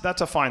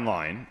that's a fine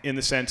line in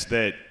the sense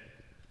that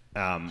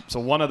So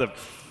one of the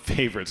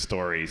favorite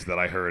stories that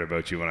I heard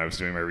about you when I was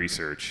doing my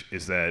research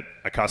is that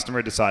a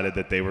customer decided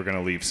that they were going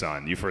to leave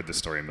Sun. You've heard this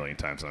story a million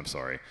times, and I'm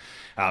sorry.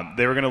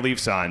 They were going to leave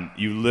Sun.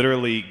 You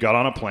literally got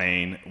on a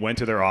plane, went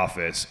to their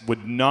office,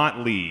 would not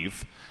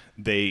leave.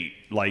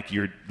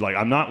 You're like,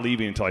 I'm not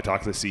leaving until I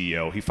talk to the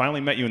CEO. He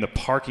finally met you in the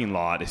parking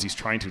lot as he's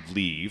trying to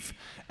leave,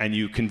 and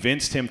you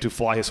convinced him to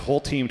fly his whole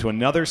team to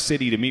another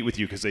city to meet with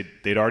you because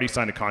they'd already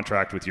signed a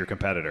contract with your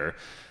competitor.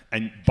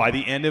 And by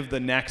the end of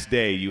the next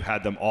day, you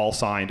had them all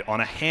signed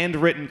on a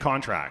handwritten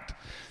contract.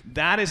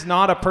 That is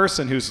not a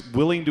person who's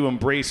willing to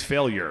embrace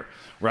failure,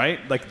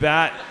 right? Like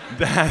that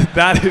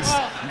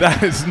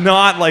is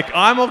not like,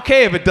 I'm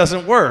okay if it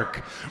doesn't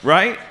work,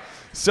 right?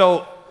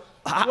 So,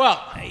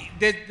 well,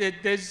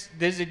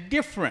 there's a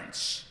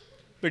difference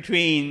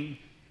between,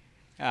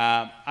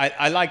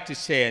 I like to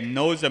say a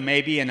no is a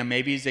maybe and a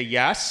maybe is a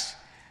yes.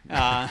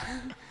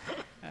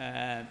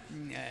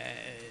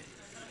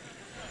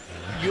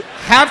 You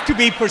have to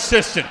be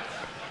persistent.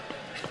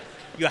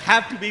 You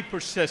have to be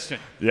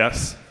persistent.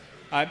 Yes.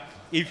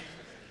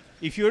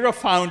 If you're a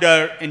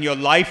founder and your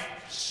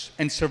life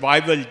and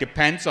survival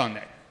depends on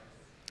it,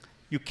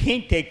 you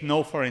can't take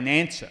no for an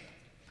answer.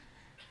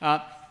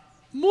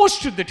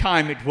 Most of the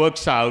time, it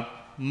works out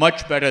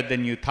much better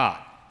than you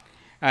thought.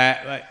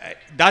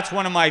 That's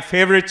one of my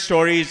favorite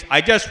stories.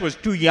 I just was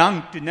too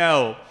young to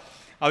know.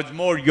 I was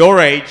more your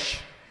age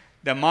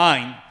than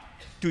mine.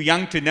 Too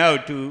young to know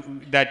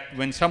that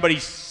when somebody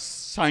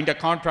signed a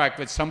contract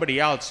with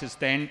somebody else, it's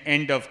the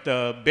end of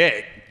the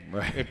bid.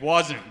 Right. It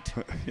wasn't.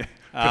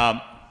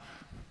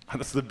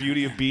 That's the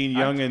beauty of being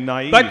young and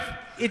naive. But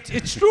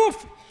it's true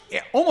of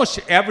almost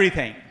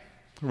everything,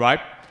 right?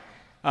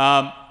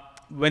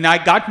 When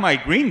I got my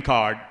green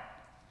card,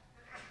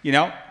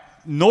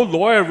 no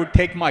lawyer would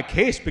take my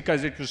case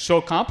because it was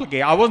so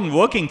complicated. I wasn't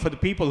working for the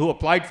people who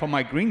applied for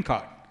my green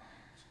card.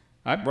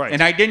 Right.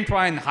 And I didn't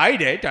try and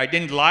hide it. I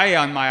didn't lie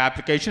on my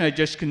application. I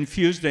just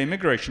confused the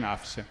immigration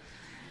officer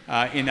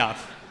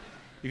enough.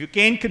 If you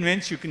can't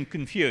convince, you can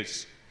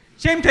confuse.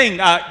 Same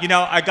thing,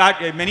 I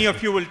got, many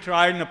of you will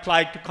try and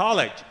apply to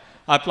college.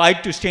 I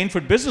applied to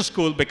Stanford Business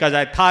School because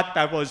I thought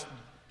that was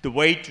the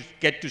way to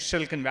get to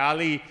Silicon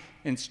Valley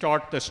and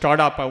start the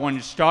startup I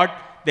wanted to start.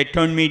 They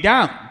turned me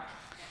down.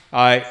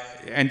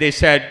 And they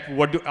said,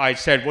 I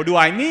said, what do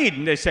I need?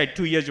 And they said,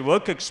 2 years of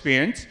work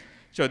experience.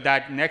 So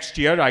that next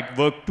year, I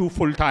worked 2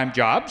 full-time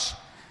jobs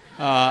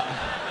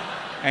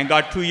and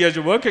got 2 years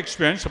of work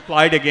experience,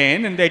 applied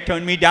again, and they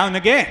turned me down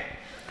again.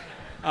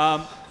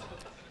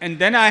 And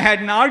then I had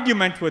an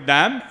argument with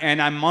them,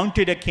 and I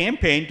mounted a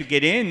campaign to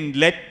get in,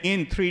 let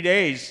in 3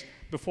 days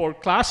before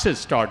classes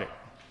started.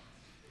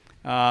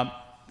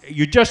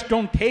 You just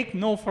don't take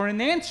no for an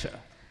answer.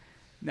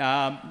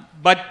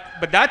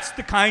 But that's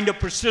the kind of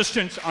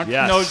persistence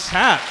entrepreneurs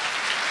have.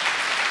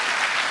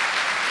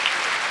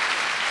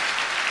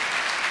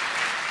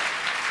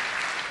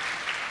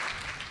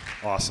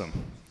 Awesome.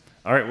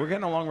 All right, we're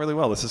getting along really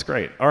well. This is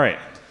great. All right,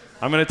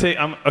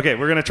 okay,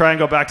 we're gonna try and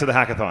go back to the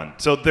hackathon.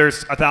 So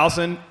there's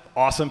 1,000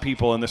 awesome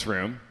people in this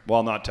room.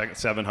 Well, not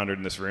 700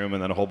 in this room,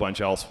 and then a whole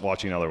bunch else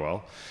watching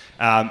otherwise.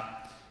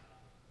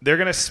 They're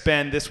gonna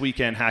spend this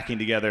weekend hacking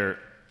together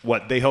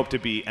what they hope to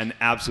be an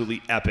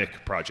absolutely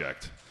epic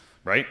project,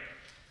 right?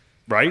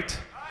 Right?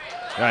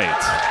 Right.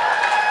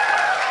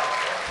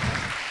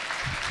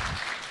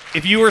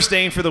 If you were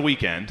staying for the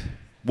weekend,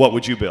 what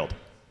would you build?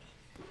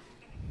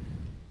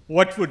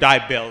 What would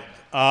I build?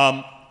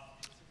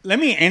 Let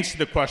me answer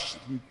the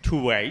question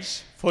 2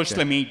 ways. First,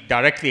 let me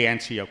directly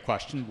answer your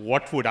question.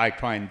 What would I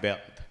try and build?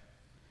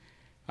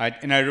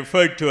 And I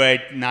referred to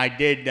it, and I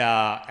did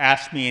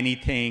Ask Me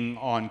Anything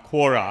on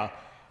Quora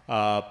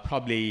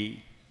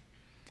probably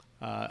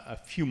a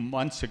few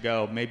months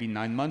ago, maybe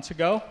 9 months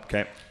ago.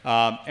 Okay.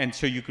 And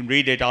so you can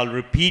read it. I'll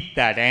repeat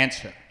that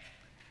answer.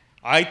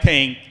 I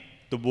think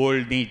the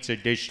world needs a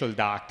digital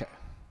doctor.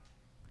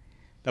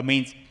 That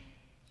means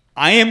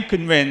I am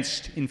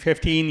convinced in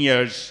 15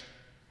 years,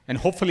 and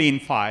hopefully in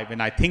 5,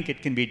 and I think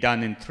it can be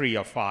done in 3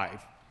 or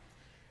 5,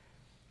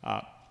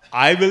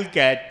 I will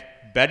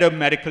get better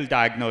medical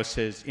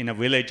diagnosis in a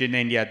village in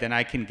India than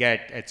I can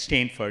get at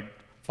Stanford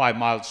 5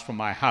 miles from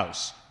my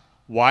house.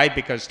 Why?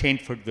 Because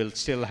Stanford will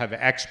still have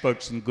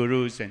experts and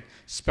gurus and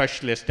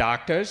specialist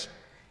doctors,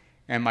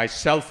 and my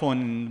cell phone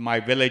in my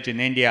village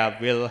in India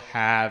will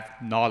have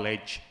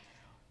knowledge.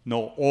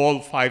 Know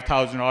all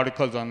 5,000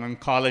 articles on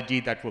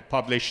oncology that were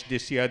published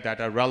this year that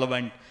are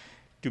relevant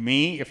to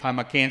me if I'm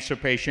a cancer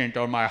patient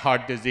or my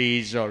heart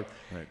disease, or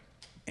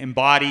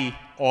embody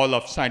all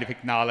of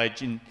scientific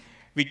knowledge. And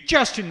we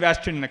just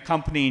invested in a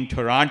company in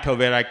Toronto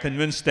where I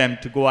convinced them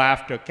to go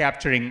after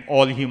capturing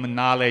all human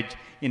knowledge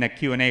in a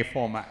Q&A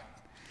format.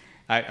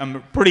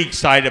 I'm pretty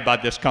excited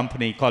about this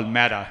company called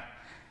Meta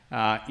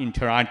in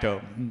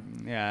Toronto.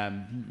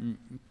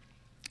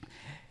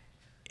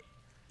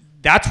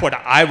 That's what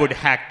I would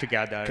hack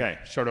together,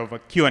 sort of a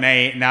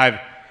Q&A. And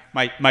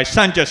my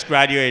son just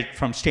graduated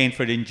from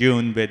Stanford in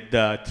June with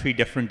 3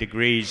 different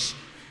degrees.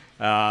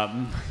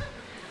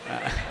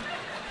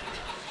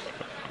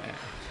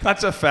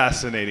 That's a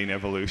fascinating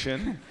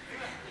evolution.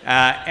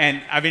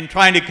 And I've been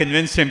trying to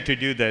convince him to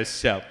do this.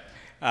 So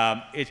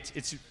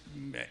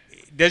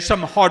there's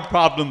some hard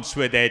problems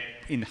with it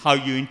in how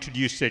you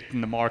introduce it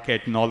in the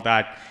market and all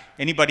that.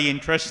 Anybody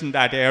interested in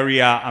that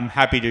area, I'm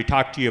happy to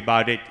talk to you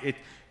about it.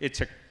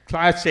 It's a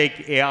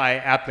classic AI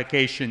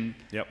application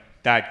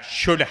that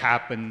should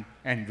happen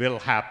and will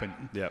happen.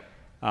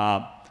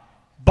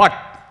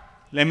 But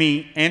let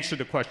me answer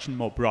the question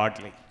more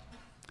broadly.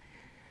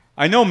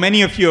 I know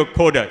many of you are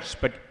coders,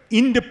 but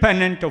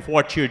independent of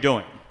what you're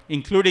doing,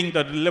 including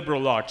the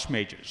liberal arts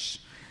majors,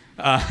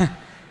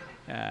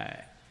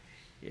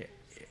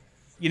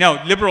 you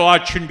know, liberal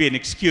arts shouldn't be an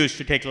excuse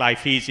to take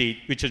life easy,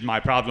 which is my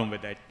problem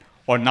with it,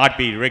 or not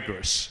be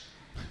rigorous.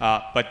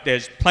 But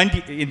there's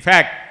plenty. In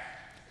fact,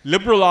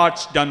 liberal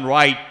arts done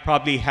right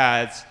probably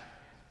has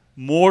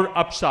more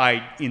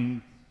upside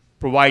in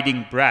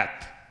providing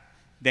breadth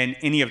than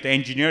any of the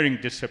engineering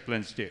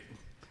disciplines do,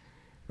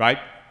 right?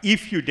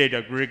 If you did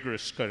a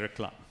rigorous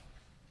curriculum,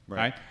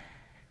 right?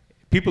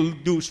 People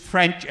do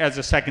French as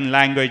a second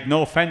language.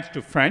 No offense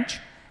to French,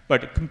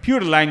 but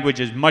computer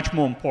language is much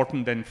more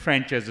important than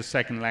French as a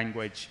second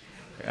language.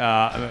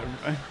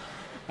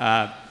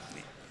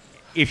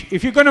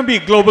 If you're going to be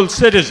a global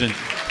citizen,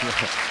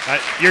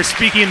 you're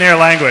speaking their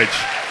language.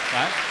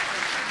 Right?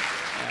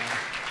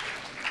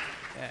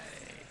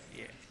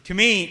 To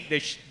me,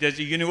 there's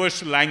a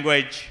universal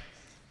language,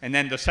 and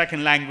then the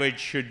second language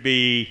should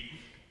be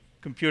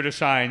computer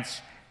science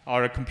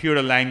or a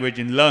computer language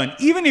and learn,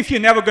 even if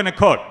you're never going to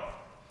code.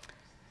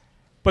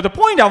 But the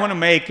point I want to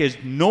make is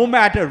no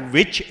matter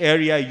which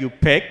area you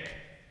pick,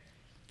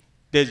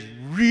 there's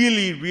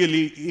really,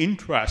 really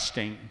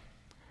interesting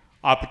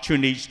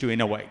opportunities to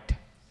innovate.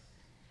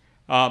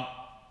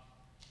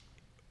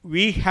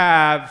 We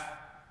have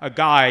a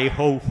guy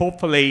who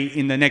hopefully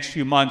in the next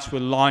few months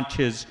will launch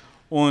his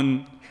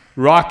own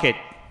rocket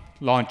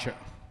launcher.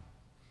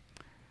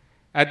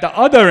 At the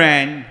other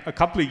end, a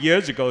couple of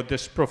years ago,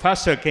 this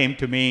professor came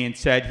to me and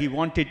said he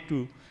wanted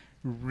to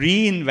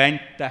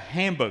reinvent the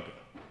hamburger.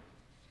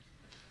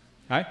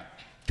 Right?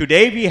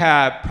 Today, we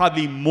have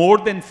probably more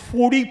than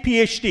 40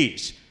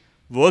 PhDs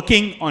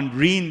working on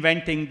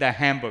reinventing the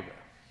hamburger.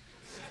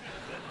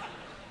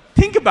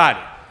 Think about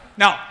it.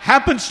 Now,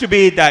 happens to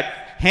be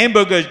that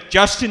hamburgers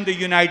just in the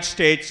United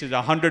States is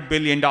a $100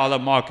 billion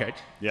market.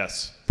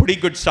 Yes. Pretty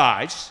good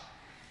size.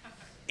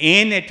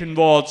 And it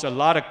involves a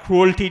lot of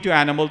cruelty to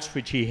animals,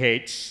 which he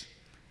hates,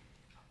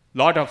 a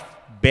lot of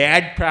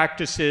bad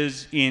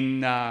practices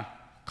in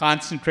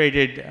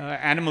concentrated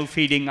animal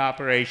feeding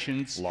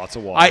operations. Lots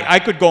of water. I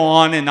could go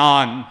on, and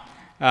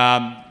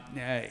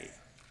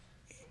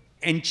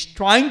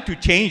trying to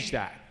change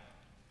that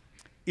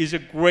is a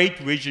great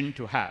vision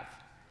to have.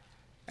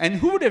 And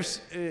who would have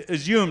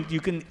assumed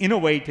you can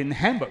innovate in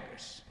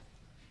hamburgers?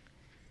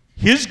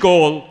 His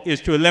goal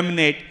is to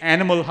eliminate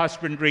animal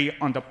husbandry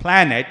on the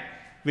planet,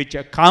 which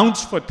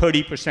accounts for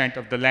 30%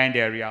 of the land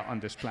area on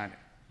this planet.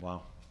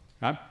 Wow.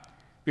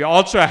 We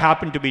also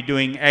happen to be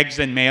doing eggs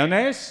and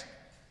mayonnaise.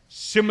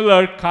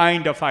 Similar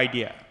kind of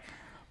idea.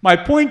 My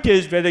point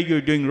is whether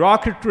you're doing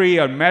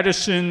rocketry or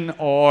medicine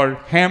or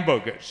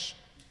hamburgers,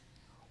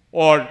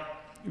 or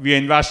we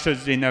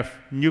invested in a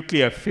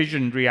nuclear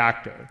fission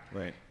reactor.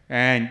 Right.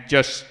 And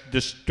just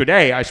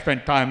today, I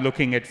spent time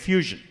looking at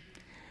fusion.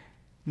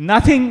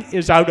 Nothing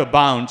is out of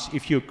bounds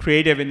if you're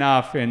creative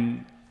enough,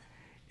 and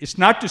it's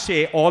not to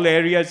say all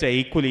areas are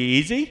equally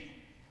easy,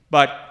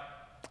 but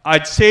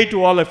I'd say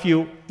to all of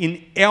you,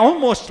 in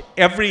almost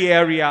every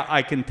area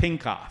I can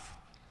think of,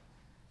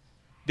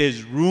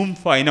 there's room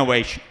for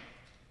innovation.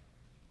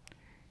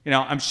 You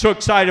know, I'm so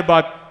excited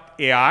about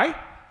AI,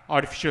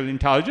 artificial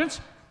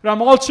intelligence, but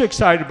I'm also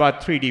excited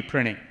about 3D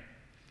printing.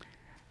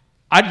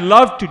 I'd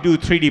love to do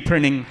 3D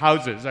printing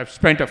houses. I've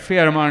spent a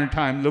fair amount of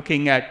time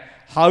looking at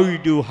how you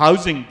do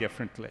housing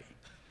differently.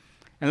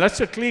 And let's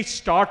at least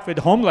start with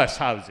homeless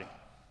housing.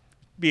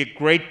 Be a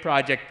great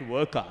project to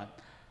work on.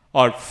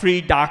 Or free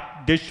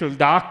digital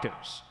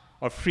doctors,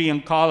 or free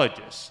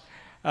oncologists,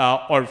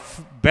 or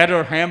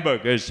better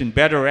hamburgers and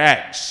better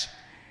eggs.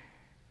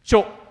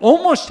 So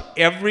almost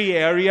every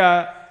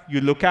area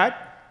you look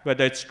at,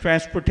 whether it's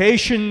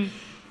transportation,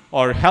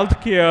 or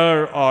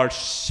healthcare, or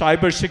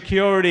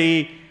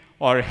cybersecurity,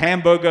 or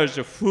hamburgers,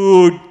 or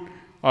food,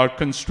 or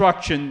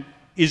construction,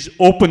 is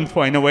open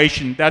for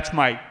innovation. That's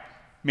my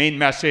main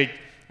message.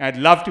 I'd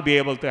love to be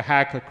able to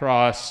hack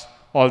across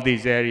all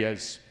these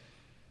areas.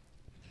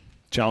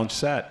 Challenge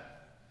set.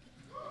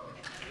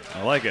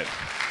 I like it.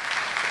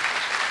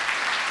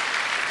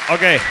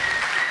 Okay.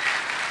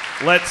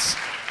 Let's,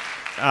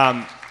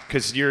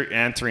 because you're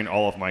answering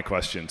all of my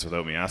questions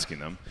without me asking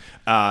them.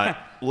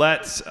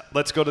 Let's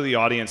go to the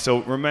audience.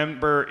 So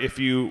remember, if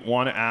you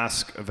want to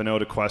ask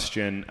Vinod a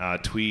question,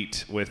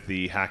 tweet with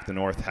the Hack the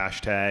North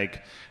hashtag.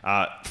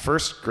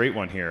 First, great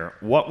one here.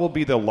 What will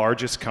be the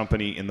largest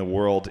company in the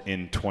world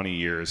in 20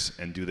 years,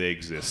 and do they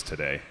exist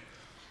today?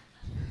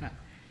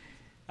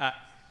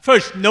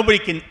 First, nobody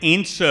can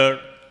answer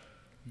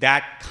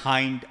that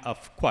kind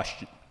of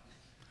question.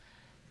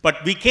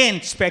 But we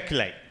can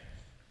speculate.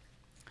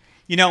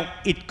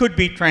 It could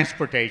be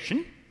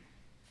transportation.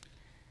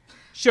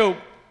 So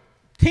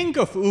think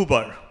of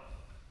Uber.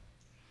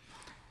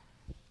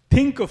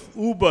 Think of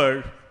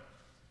Uber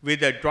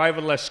with a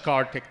driverless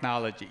car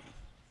technology.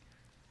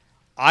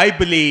 I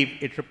believe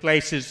it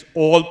replaces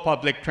all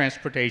public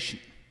transportation,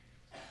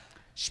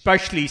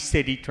 especially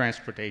city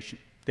transportation.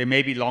 There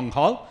may be long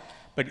haul,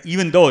 but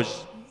even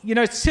those,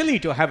 it's silly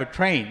to have a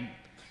train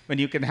when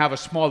you can have a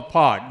small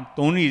pod.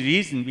 The only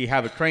reason we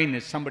have a train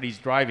is somebody's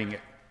driving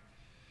it,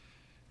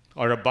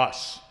 or a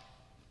bus.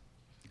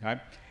 Right?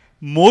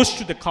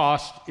 Most of the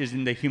cost is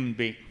in the human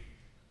being.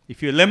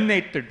 If you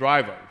eliminate the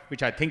driver,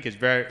 which I think is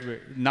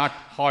not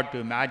hard to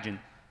imagine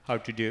how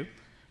to do,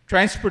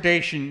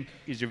 transportation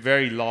is a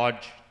very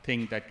large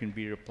thing that can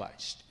be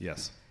replaced.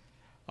 Yes.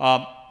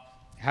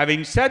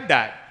 Having said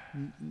that,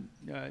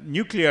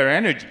 nuclear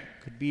energy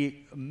could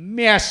be a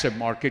massive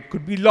market,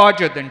 could be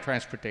larger than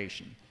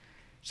transportation.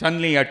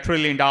 Suddenly $1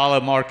 trillion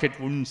market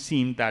wouldn't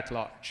seem that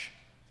large.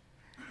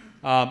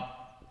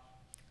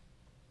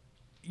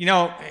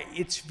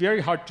 It's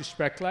very hard to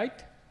speculate.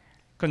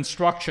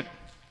 Construction.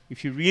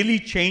 If you really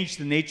change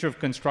the nature of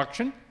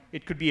construction,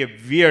 it could be a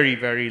very,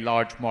 very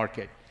large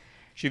market.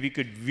 So we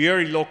could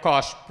very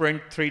low-cost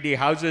print 3D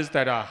houses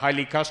that are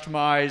highly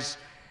customized.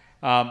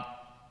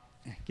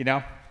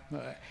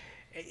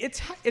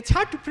 It's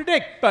hard to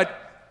predict, but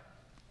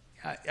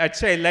I'd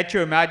say let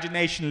your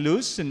imagination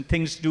loose and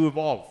things do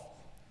evolve.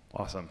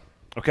 Awesome.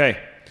 Okay.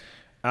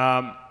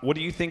 What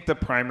do you think the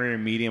primary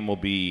medium will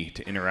be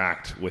to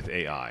interact with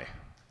AI?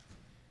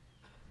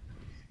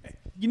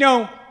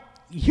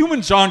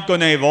 Humans aren't going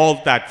to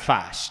evolve that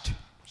fast.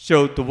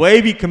 So the way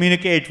we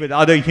communicate with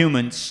other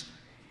humans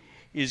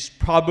is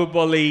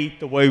probably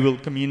the way we'll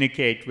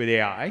communicate with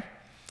AI.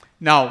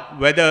 Now,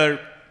 whether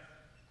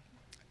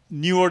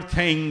newer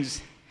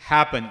things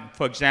happen,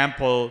 for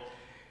example,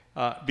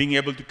 being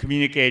able to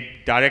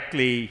communicate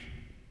directly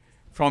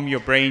from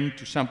your brain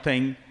to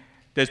something,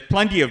 there's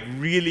plenty of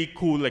really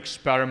cool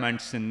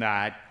experiments in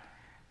that.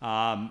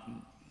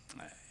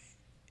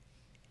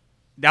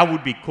 That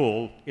would be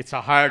cool. It's a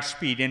higher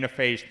speed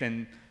interface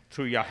than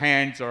through your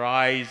hands or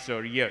eyes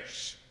or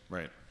ears.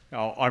 Right.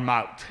 Or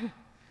mouth.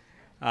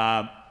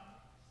 I've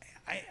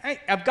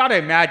got to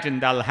imagine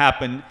that'll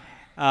happen.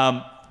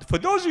 For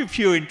those of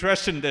you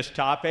interested in this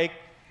topic,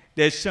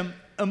 there's some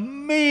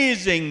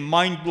amazing,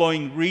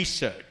 mind-blowing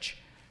research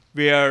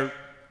where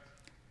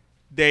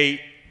they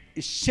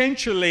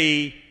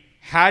essentially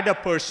had a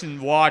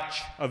person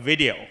watch a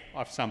video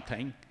of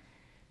something,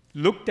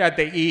 looked at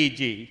the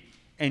EEG,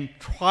 and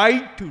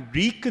tried to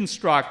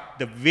reconstruct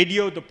the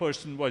video the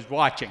person was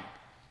watching.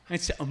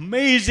 It's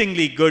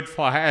amazingly good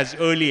for as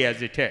early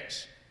as it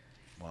is.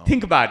 Wow.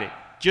 Think about it.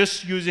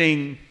 Just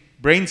using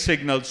brain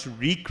signals to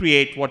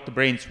recreate what the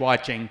brain's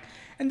watching.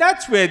 And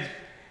that's with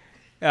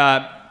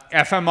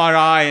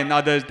fMRI and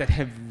others that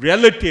have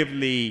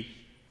relatively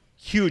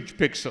huge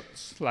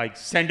pixels, like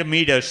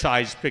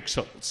centimeter-sized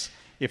pixels,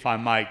 if I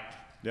might.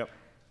 Yep.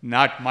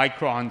 Not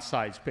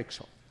micron-sized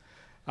pixel.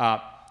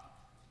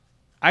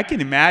 I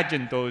can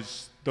imagine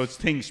those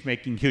things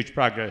making huge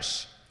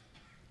progress.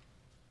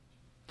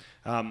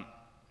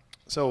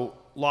 So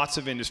lots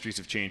of industries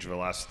have changed over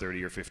the last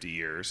 30 or 50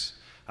 years.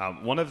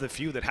 One of the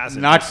few that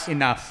hasn't... Not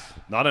enough.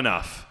 Not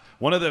enough.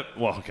 One of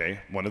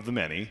the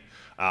many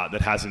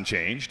that hasn't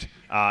changed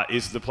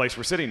is the place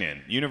we're sitting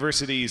in.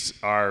 Universities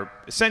are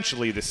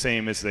essentially the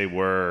same as they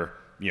were,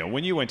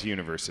 when you went to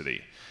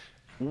university.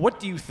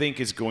 What do you think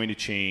is going to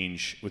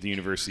change with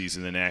universities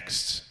in the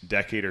next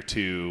decade or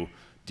two?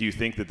 Do you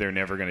think that they're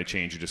never going to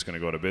change? You're just going to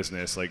go to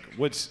business? Like,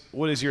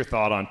 what is your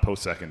thought on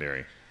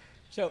post-secondary?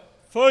 So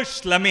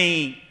first, let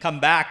me come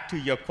back to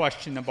your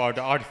question about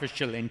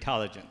artificial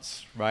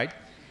intelligence, right?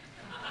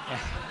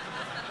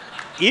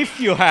 If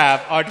you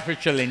have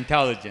artificial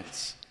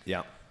intelligence,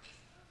 yeah.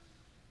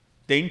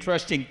 The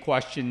interesting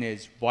question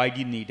is, why do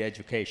you need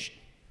education?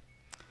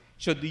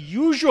 So the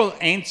usual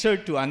answer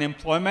to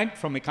unemployment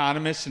from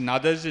economists and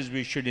others is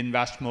we should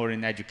invest more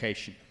in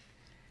education.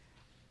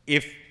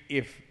 If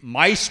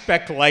my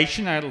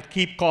speculation, I'll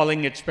keep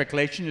calling it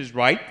speculation, is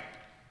right,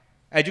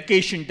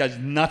 education does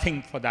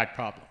nothing for that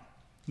problem.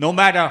 No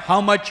matter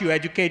how much you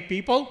educate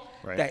people,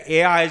 right, the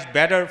AI is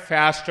better,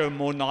 faster,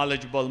 more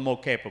knowledgeable, more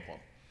capable.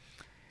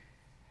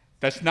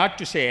 That's not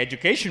to say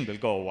education will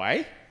go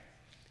away.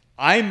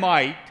 I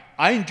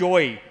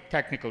enjoy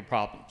technical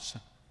problems.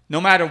 No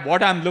matter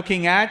what I'm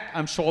looking at,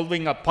 I'm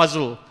solving a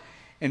puzzle.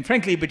 And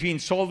frankly, between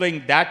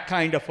solving that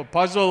kind of a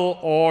puzzle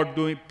or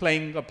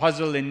playing a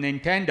puzzle in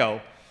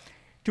Nintendo,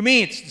 to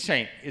me, it's the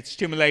same. It's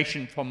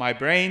stimulation for my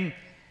brain.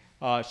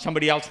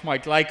 Somebody else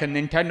might like a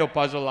Nintendo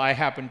puzzle. I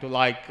happen to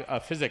like a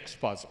physics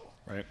puzzle.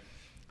 Right.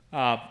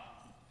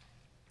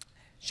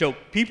 So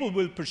people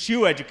will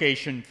pursue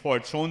education for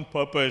its own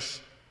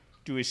purpose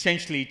to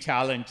essentially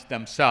challenge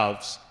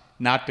themselves,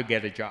 not to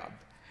get a job.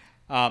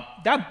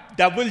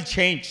 That will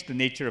change the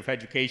nature of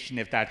education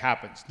if that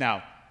happens.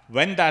 Now,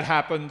 when that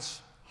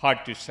happens,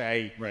 hard to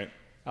say. Right.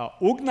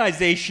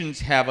 Organizations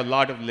have a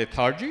lot of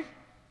lethargy.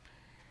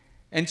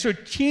 And so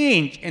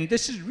change, and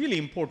this is a really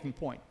important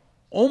point,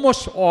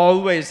 almost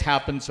always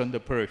happens on the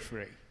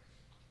periphery.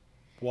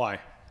 Why?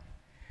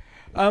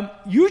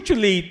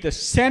 Usually, the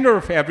center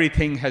of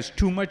everything has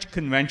too much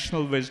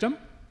conventional wisdom,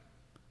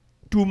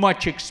 too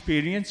much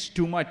experience,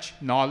 too much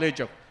knowledge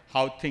of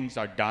how things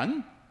are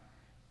done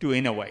to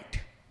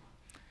innovate.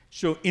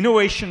 So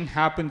innovation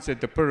happens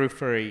at the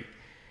periphery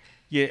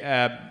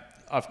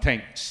of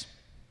things.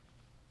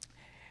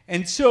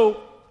 And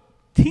so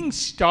things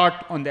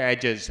start on the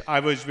edges. I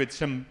was with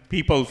some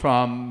people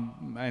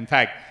from, in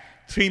fact,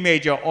 3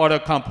 major auto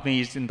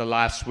companies in the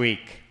last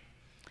week.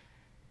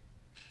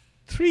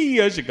 3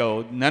 years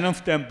ago, none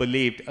of them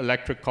believed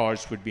electric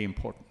cars would be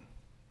important.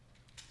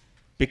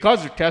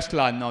 Because of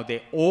Tesla, now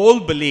they all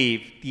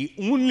believe the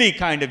only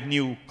kind of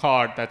new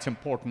car that's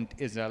important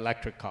is an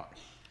electric car.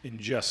 In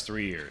just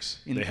 3 years,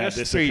 they had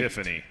this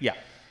epiphany. Yeah.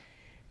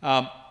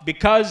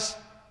 Because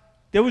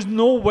there was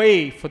no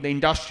way for the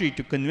industry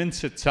to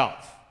convince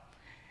itself.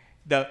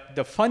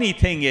 The funny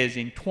thing is,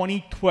 in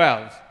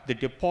 2012, the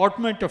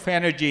Department of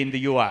Energy in the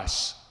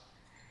US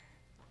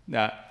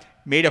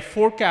made a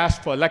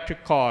forecast for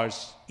electric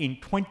cars in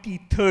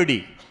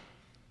 2030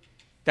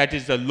 that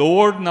is a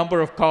lower number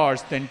of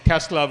cars than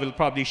Tesla will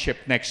probably ship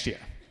next year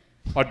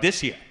or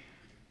this year.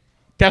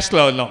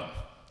 Tesla alone.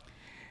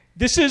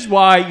 This is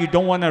why you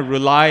don't want to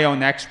rely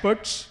on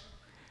experts.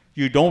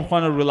 You don't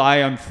want to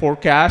rely on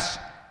forecasts.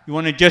 You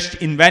want to just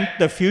invent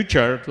the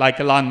future like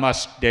Elon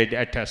Musk did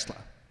at Tesla.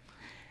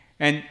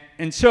 And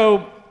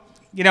so,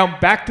 you know,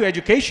 back to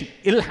education.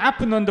 It'll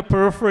happen on the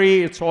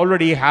periphery. It's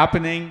already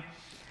happening.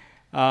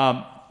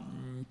 I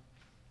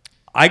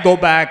go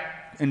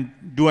back and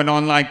do an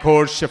online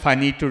course if I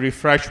need to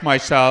refresh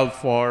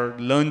myself or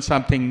learn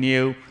something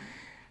new.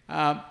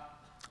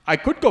 I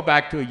could go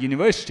back to a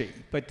university,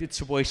 but it's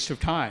a waste of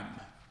time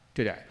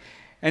today.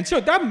 And so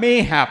that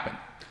may happen.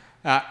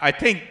 I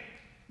think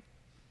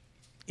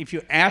if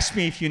you ask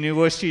me if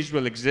universities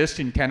will exist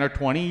in 10 or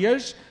 20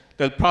 years,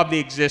 they'll probably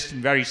exist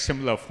in very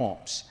similar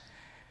forms.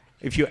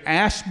 If you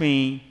ask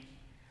me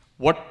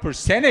what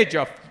percentage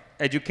of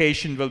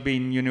education will be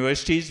in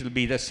universities, it'll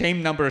be the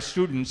same number of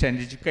students, and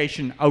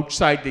education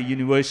outside the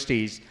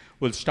universities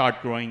will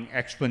start growing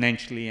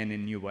exponentially and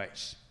in new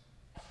ways.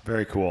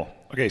 Very cool.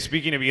 Okay,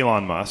 speaking of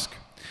Elon Musk,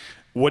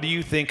 what do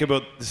you think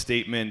about the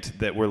statement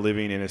that we're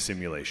living in a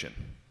simulation?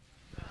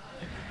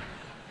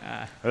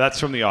 That's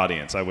from the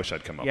audience. I wish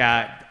I'd come up with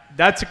that.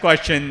 That's a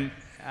question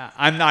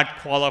I'm not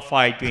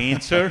qualified to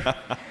answer.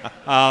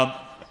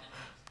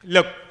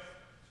 Look,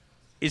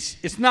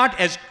 it's not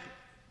as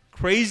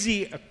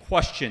crazy a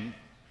question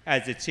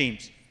as it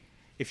seems.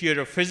 If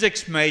you're a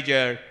physics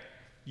major,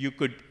 you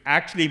could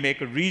actually make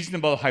a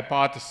reasonable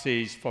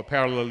hypothesis for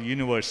parallel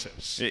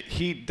universes.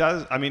 He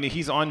does, I mean,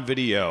 he's on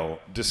video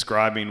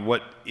describing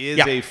what is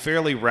a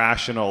fairly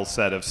rational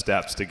set of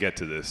steps to get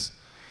to this.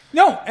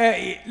 No,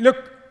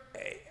 look,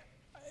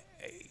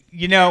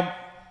 you know,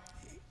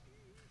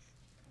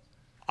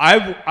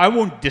 I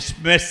won't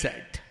dismiss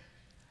it,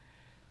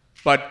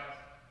 but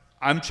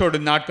I'm sort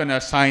of not going to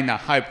assign a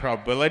high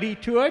probability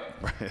to it.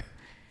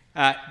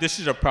 Right. This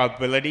is a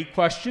probability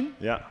question.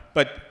 Yeah.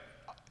 But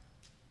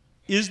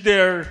is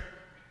there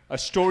a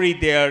story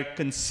there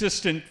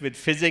consistent with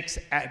physics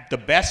at the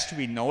best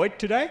we know it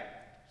today?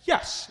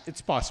 Yes,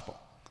 it's possible.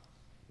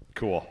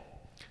 Cool.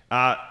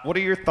 What are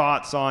your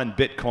thoughts on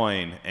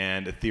Bitcoin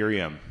and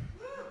Ethereum?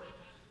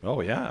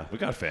 Oh, yeah, we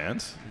got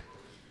fans.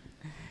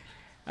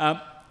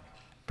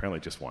 Apparently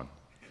just one.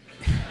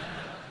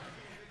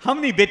 How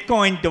many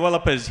Bitcoin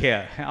developers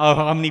here?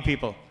 How many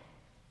people?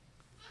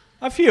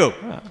 A few.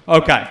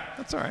 Okay.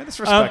 That's all right. That's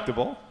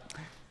respectable.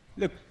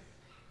 Look,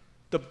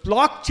 the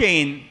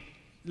blockchain,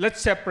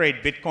 let's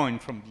separate Bitcoin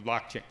from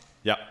blockchain.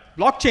 Yeah.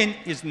 Blockchain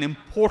is an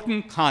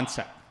important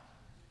concept.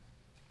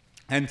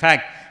 In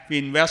fact, we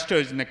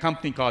investors in a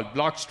company called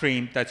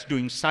Blockstream that's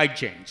doing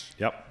sidechains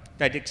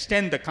that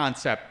extend the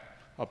concept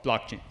of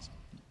blockchains.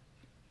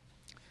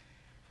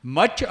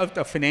 Much of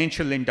the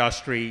financial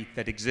industry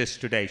that exists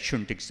today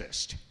shouldn't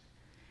exist.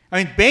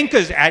 I mean,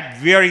 bankers add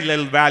very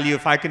little value.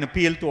 If I can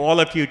appeal to all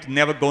of you to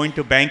never go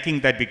into banking,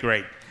 that'd be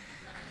great.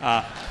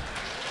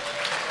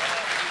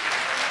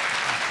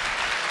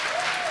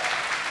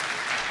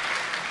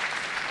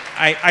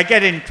 I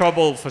get in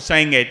trouble for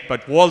saying it,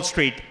 but Wall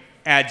Street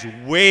does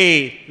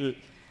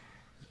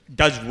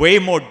way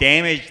more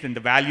damage than the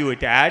value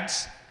it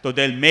adds. So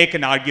they'll make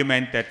an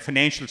argument that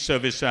financial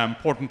services are an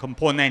important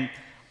component.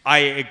 I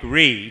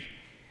agree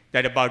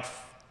that about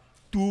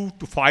 2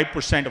 to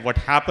 5% of what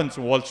happens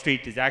on Wall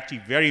Street is actually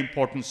very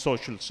important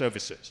social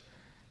services.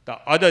 The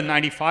other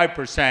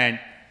 95%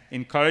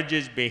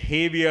 encourages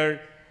behavior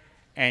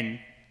and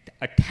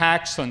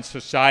attacks on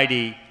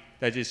society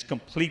that is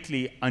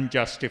completely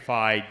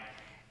unjustified,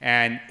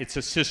 and it's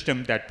a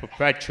system that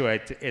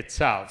perpetuates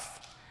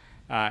itself.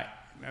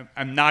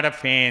 I'm not a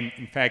fan.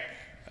 In fact,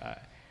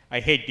 I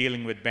hate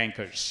dealing with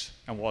bankers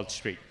on Wall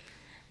Street.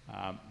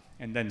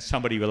 And then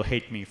somebody will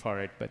hate me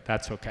for it, but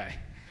that's okay.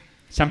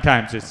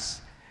 Sometimes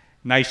it's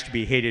nice to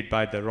be hated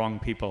by the wrong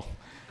people.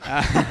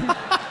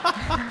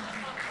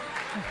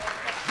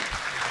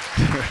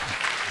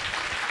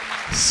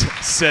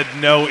 Said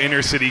no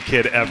inner city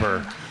kid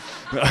ever.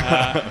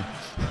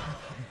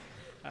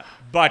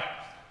 But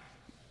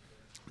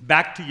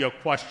back to your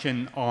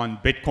question on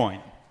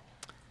Bitcoin.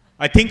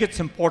 I think it's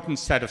an important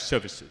set of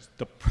services.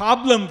 The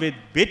problem with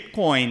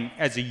Bitcoin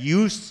as a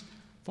use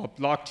for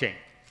blockchain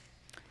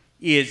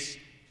is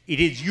it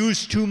is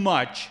used too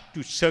much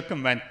to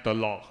circumvent the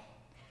law.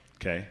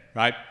 Okay.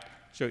 Right?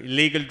 So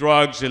illegal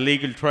drugs,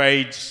 illegal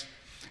trades.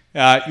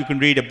 You can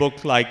read a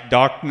book like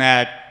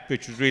Darknet,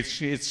 which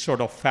is it's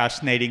sort of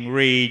fascinating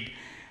read.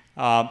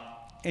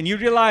 And you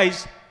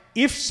realize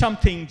if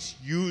something's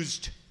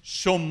used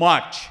so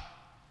much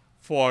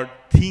for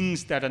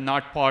things that are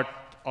not part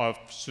of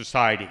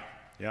society,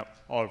 yep,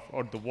 or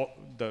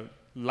the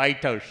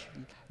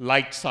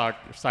light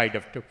side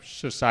of the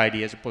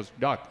society as opposed to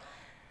dark,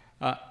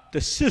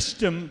 the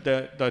system,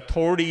 the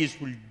authorities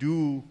will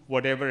do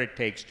whatever it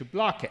takes to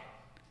block it,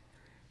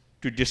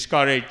 to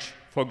discourage,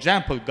 for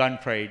example, gun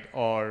trade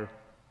or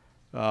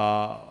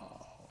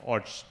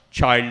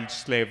child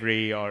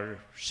slavery or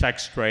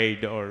sex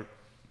trade or,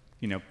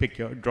 pick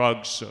your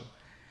drugs.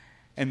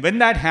 And when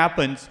that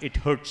happens, it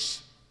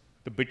hurts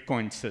the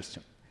Bitcoin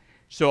system.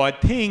 So I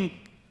think,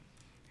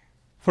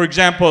 for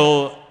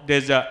example,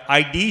 there's an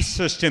ID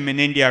system in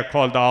India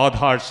called the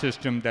Aadhaar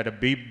system that a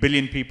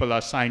billion people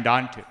are signed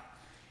on to.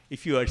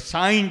 If you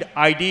assigned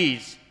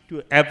IDs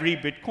to every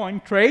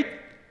Bitcoin trade,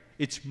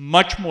 it's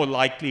much more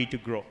likely to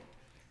grow.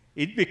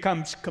 It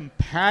becomes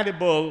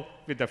compatible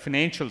with the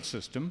financial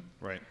system.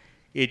 Right.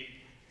 It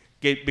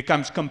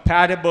becomes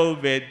compatible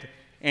with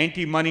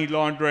anti-money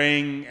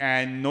laundering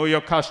and know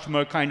your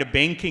customer kind of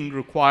banking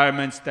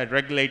requirements that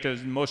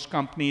regulators in most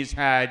companies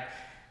had,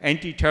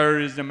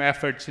 anti-terrorism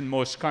efforts in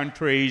most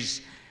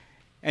countries,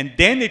 and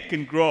then it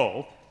can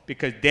grow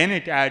because then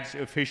it adds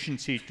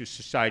efficiency to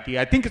society.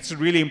 I think it's a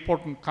really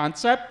important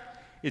concept.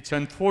 It's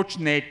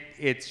unfortunate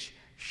it's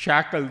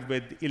shackled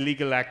with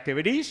illegal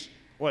activities.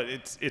 Well,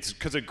 it's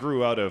because it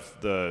grew out of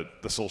the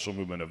social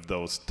movement of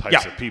those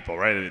types of people,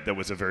 right? That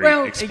was a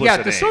very explicit yeah,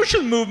 the aim.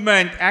 social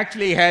movement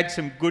actually had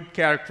some good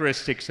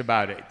characteristics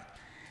about it.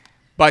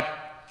 But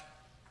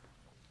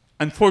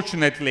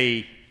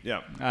unfortunately,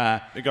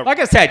 like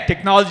I said,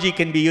 technology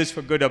can be used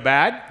for good or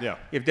bad. Yeah.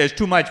 If there's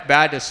too much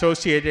bad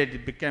associated,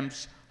 it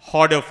becomes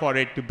harder for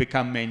it to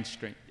become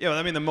mainstream. Yeah, well,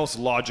 I mean, the most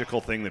logical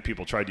thing that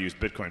people tried to use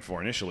Bitcoin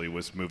for initially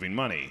was moving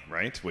money,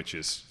 right? Which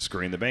is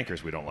screwing the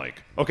bankers we don't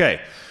like.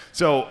 Okay,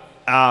 so,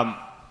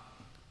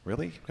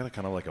 really? You've got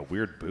kind of like a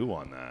weird boo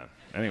on that.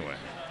 Anyway,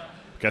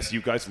 guess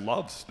you guys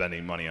love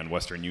spending money on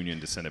Western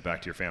Union to send it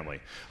back to your family.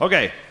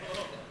 Okay,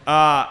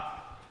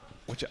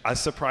 which a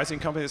surprising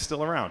company that's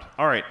still around.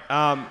 All right,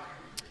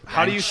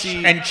 how do you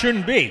see... And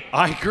shouldn't be.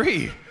 I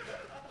agree.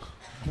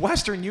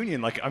 Western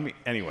Union,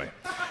 anyway.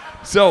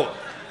 So...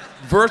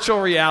 virtual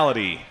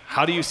reality,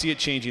 how do you see it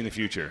changing in the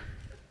future?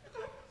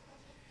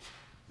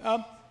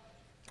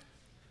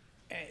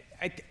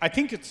 I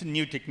think it's a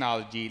new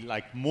technology,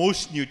 like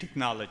most new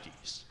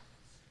technologies.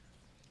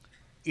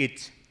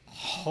 It's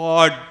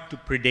hard to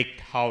predict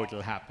how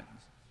it'll happen.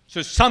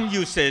 So some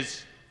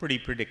uses, pretty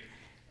predict.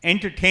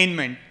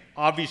 Entertainment,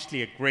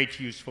 obviously a great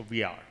use for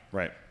VR.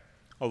 Right.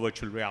 Or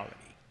virtual reality.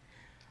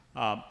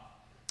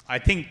 I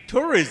think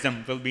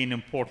tourism will be an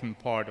important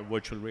part of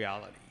virtual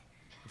reality.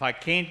 If I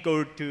can't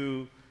go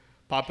to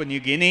Papua New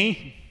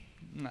Guinea,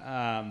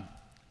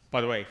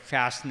 by the way,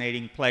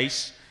 fascinating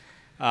place,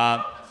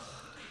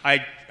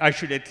 I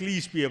should at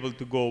least be able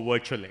to go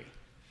virtually.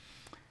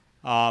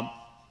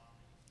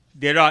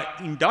 There are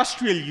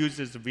industrial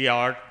uses of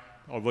VR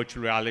or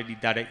virtual reality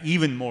that are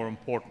even more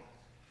important,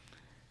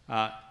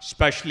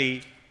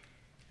 especially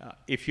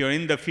if you're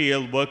in the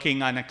field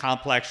working on a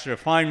complex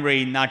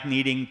refinery, not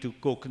needing to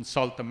go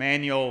consult a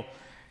manual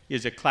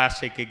is a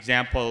classic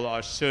example,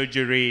 or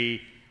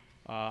surgery,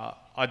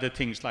 other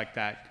things like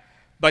that.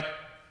 But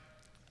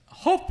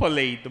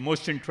hopefully, the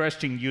most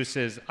interesting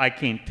uses I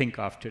can't think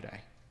of today.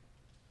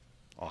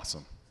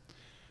 Awesome.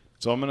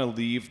 So I'm going to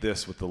leave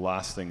this with the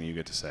last thing that you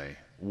get to say.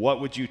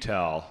 What would you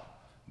tell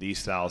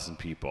these 1,000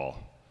 people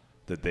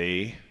that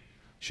they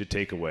should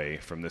take away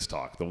from this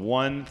talk? The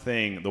one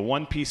thing, the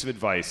one piece of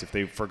advice, if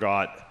they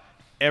forgot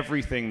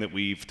everything that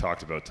we've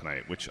talked about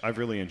tonight, which I've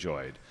really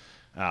enjoyed,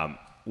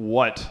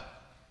 what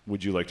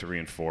would you like to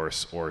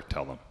reinforce or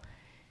tell them?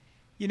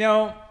 You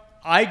know,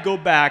 I go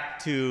back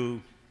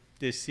to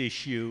this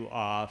issue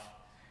of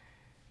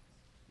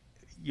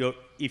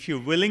if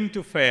you're willing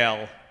to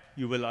fail,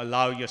 you will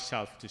allow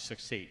yourself to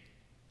succeed.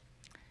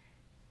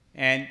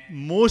 And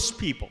most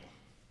people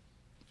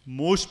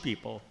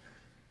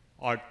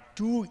are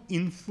too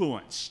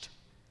influenced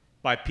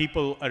by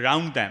people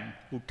around them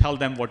who tell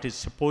them what is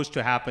supposed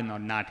to happen or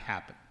not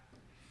happen.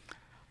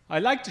 I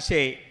like to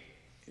say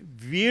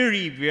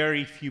very,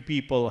 very few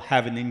people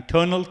have an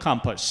internal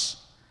compass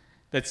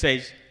that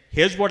says,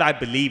 here's what I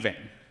believe in,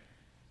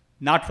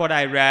 not what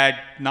I read,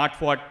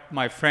 not what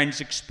my friends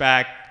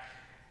expect.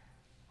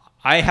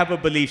 I have a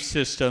belief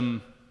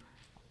system,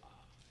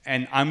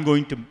 and I'm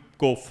going to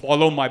go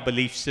follow my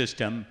belief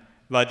system,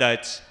 whether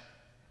it's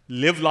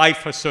live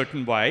life a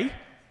certain way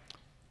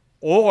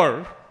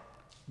or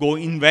go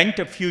invent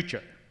a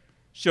future.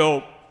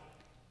 So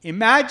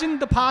imagine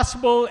the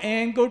possible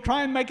and go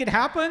try and make it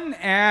happen.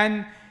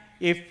 And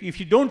if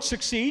you don't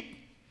succeed,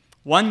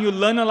 one,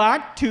 you'll learn a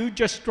lot. Two,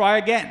 just try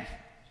again.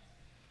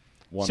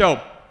 Wonderful.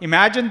 So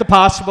imagine the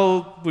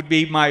possible would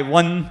be my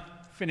one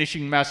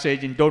finishing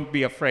message, and don't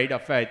be afraid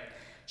of it,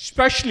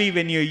 especially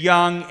when you're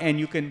young and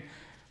you can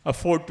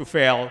afford to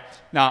fail.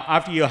 Now,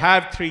 after you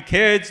have 3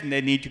 kids and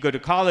they need to go to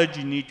college,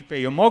 you need to pay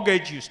your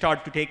mortgage, you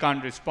start to take on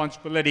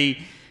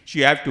responsibility. So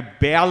you have to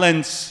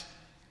balance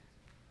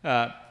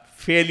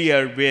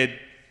failure with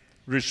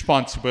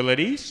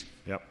responsibilities.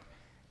 Yep.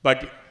 But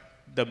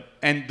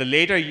the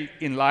later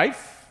in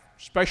life,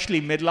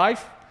 especially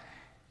midlife,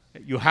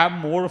 you have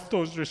more of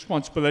those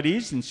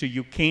responsibilities, and so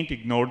you can't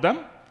ignore them.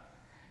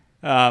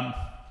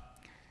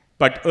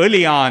 But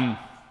early on,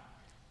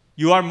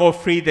 you are more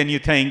free than you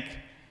think.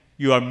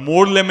 You are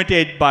more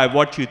limited by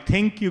what you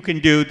think you can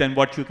do than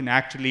what you can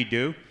actually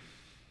do.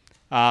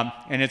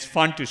 And it's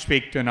fun to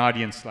speak to an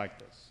audience like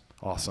this.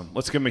 Awesome.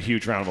 Let's give him a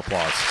huge round of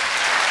applause.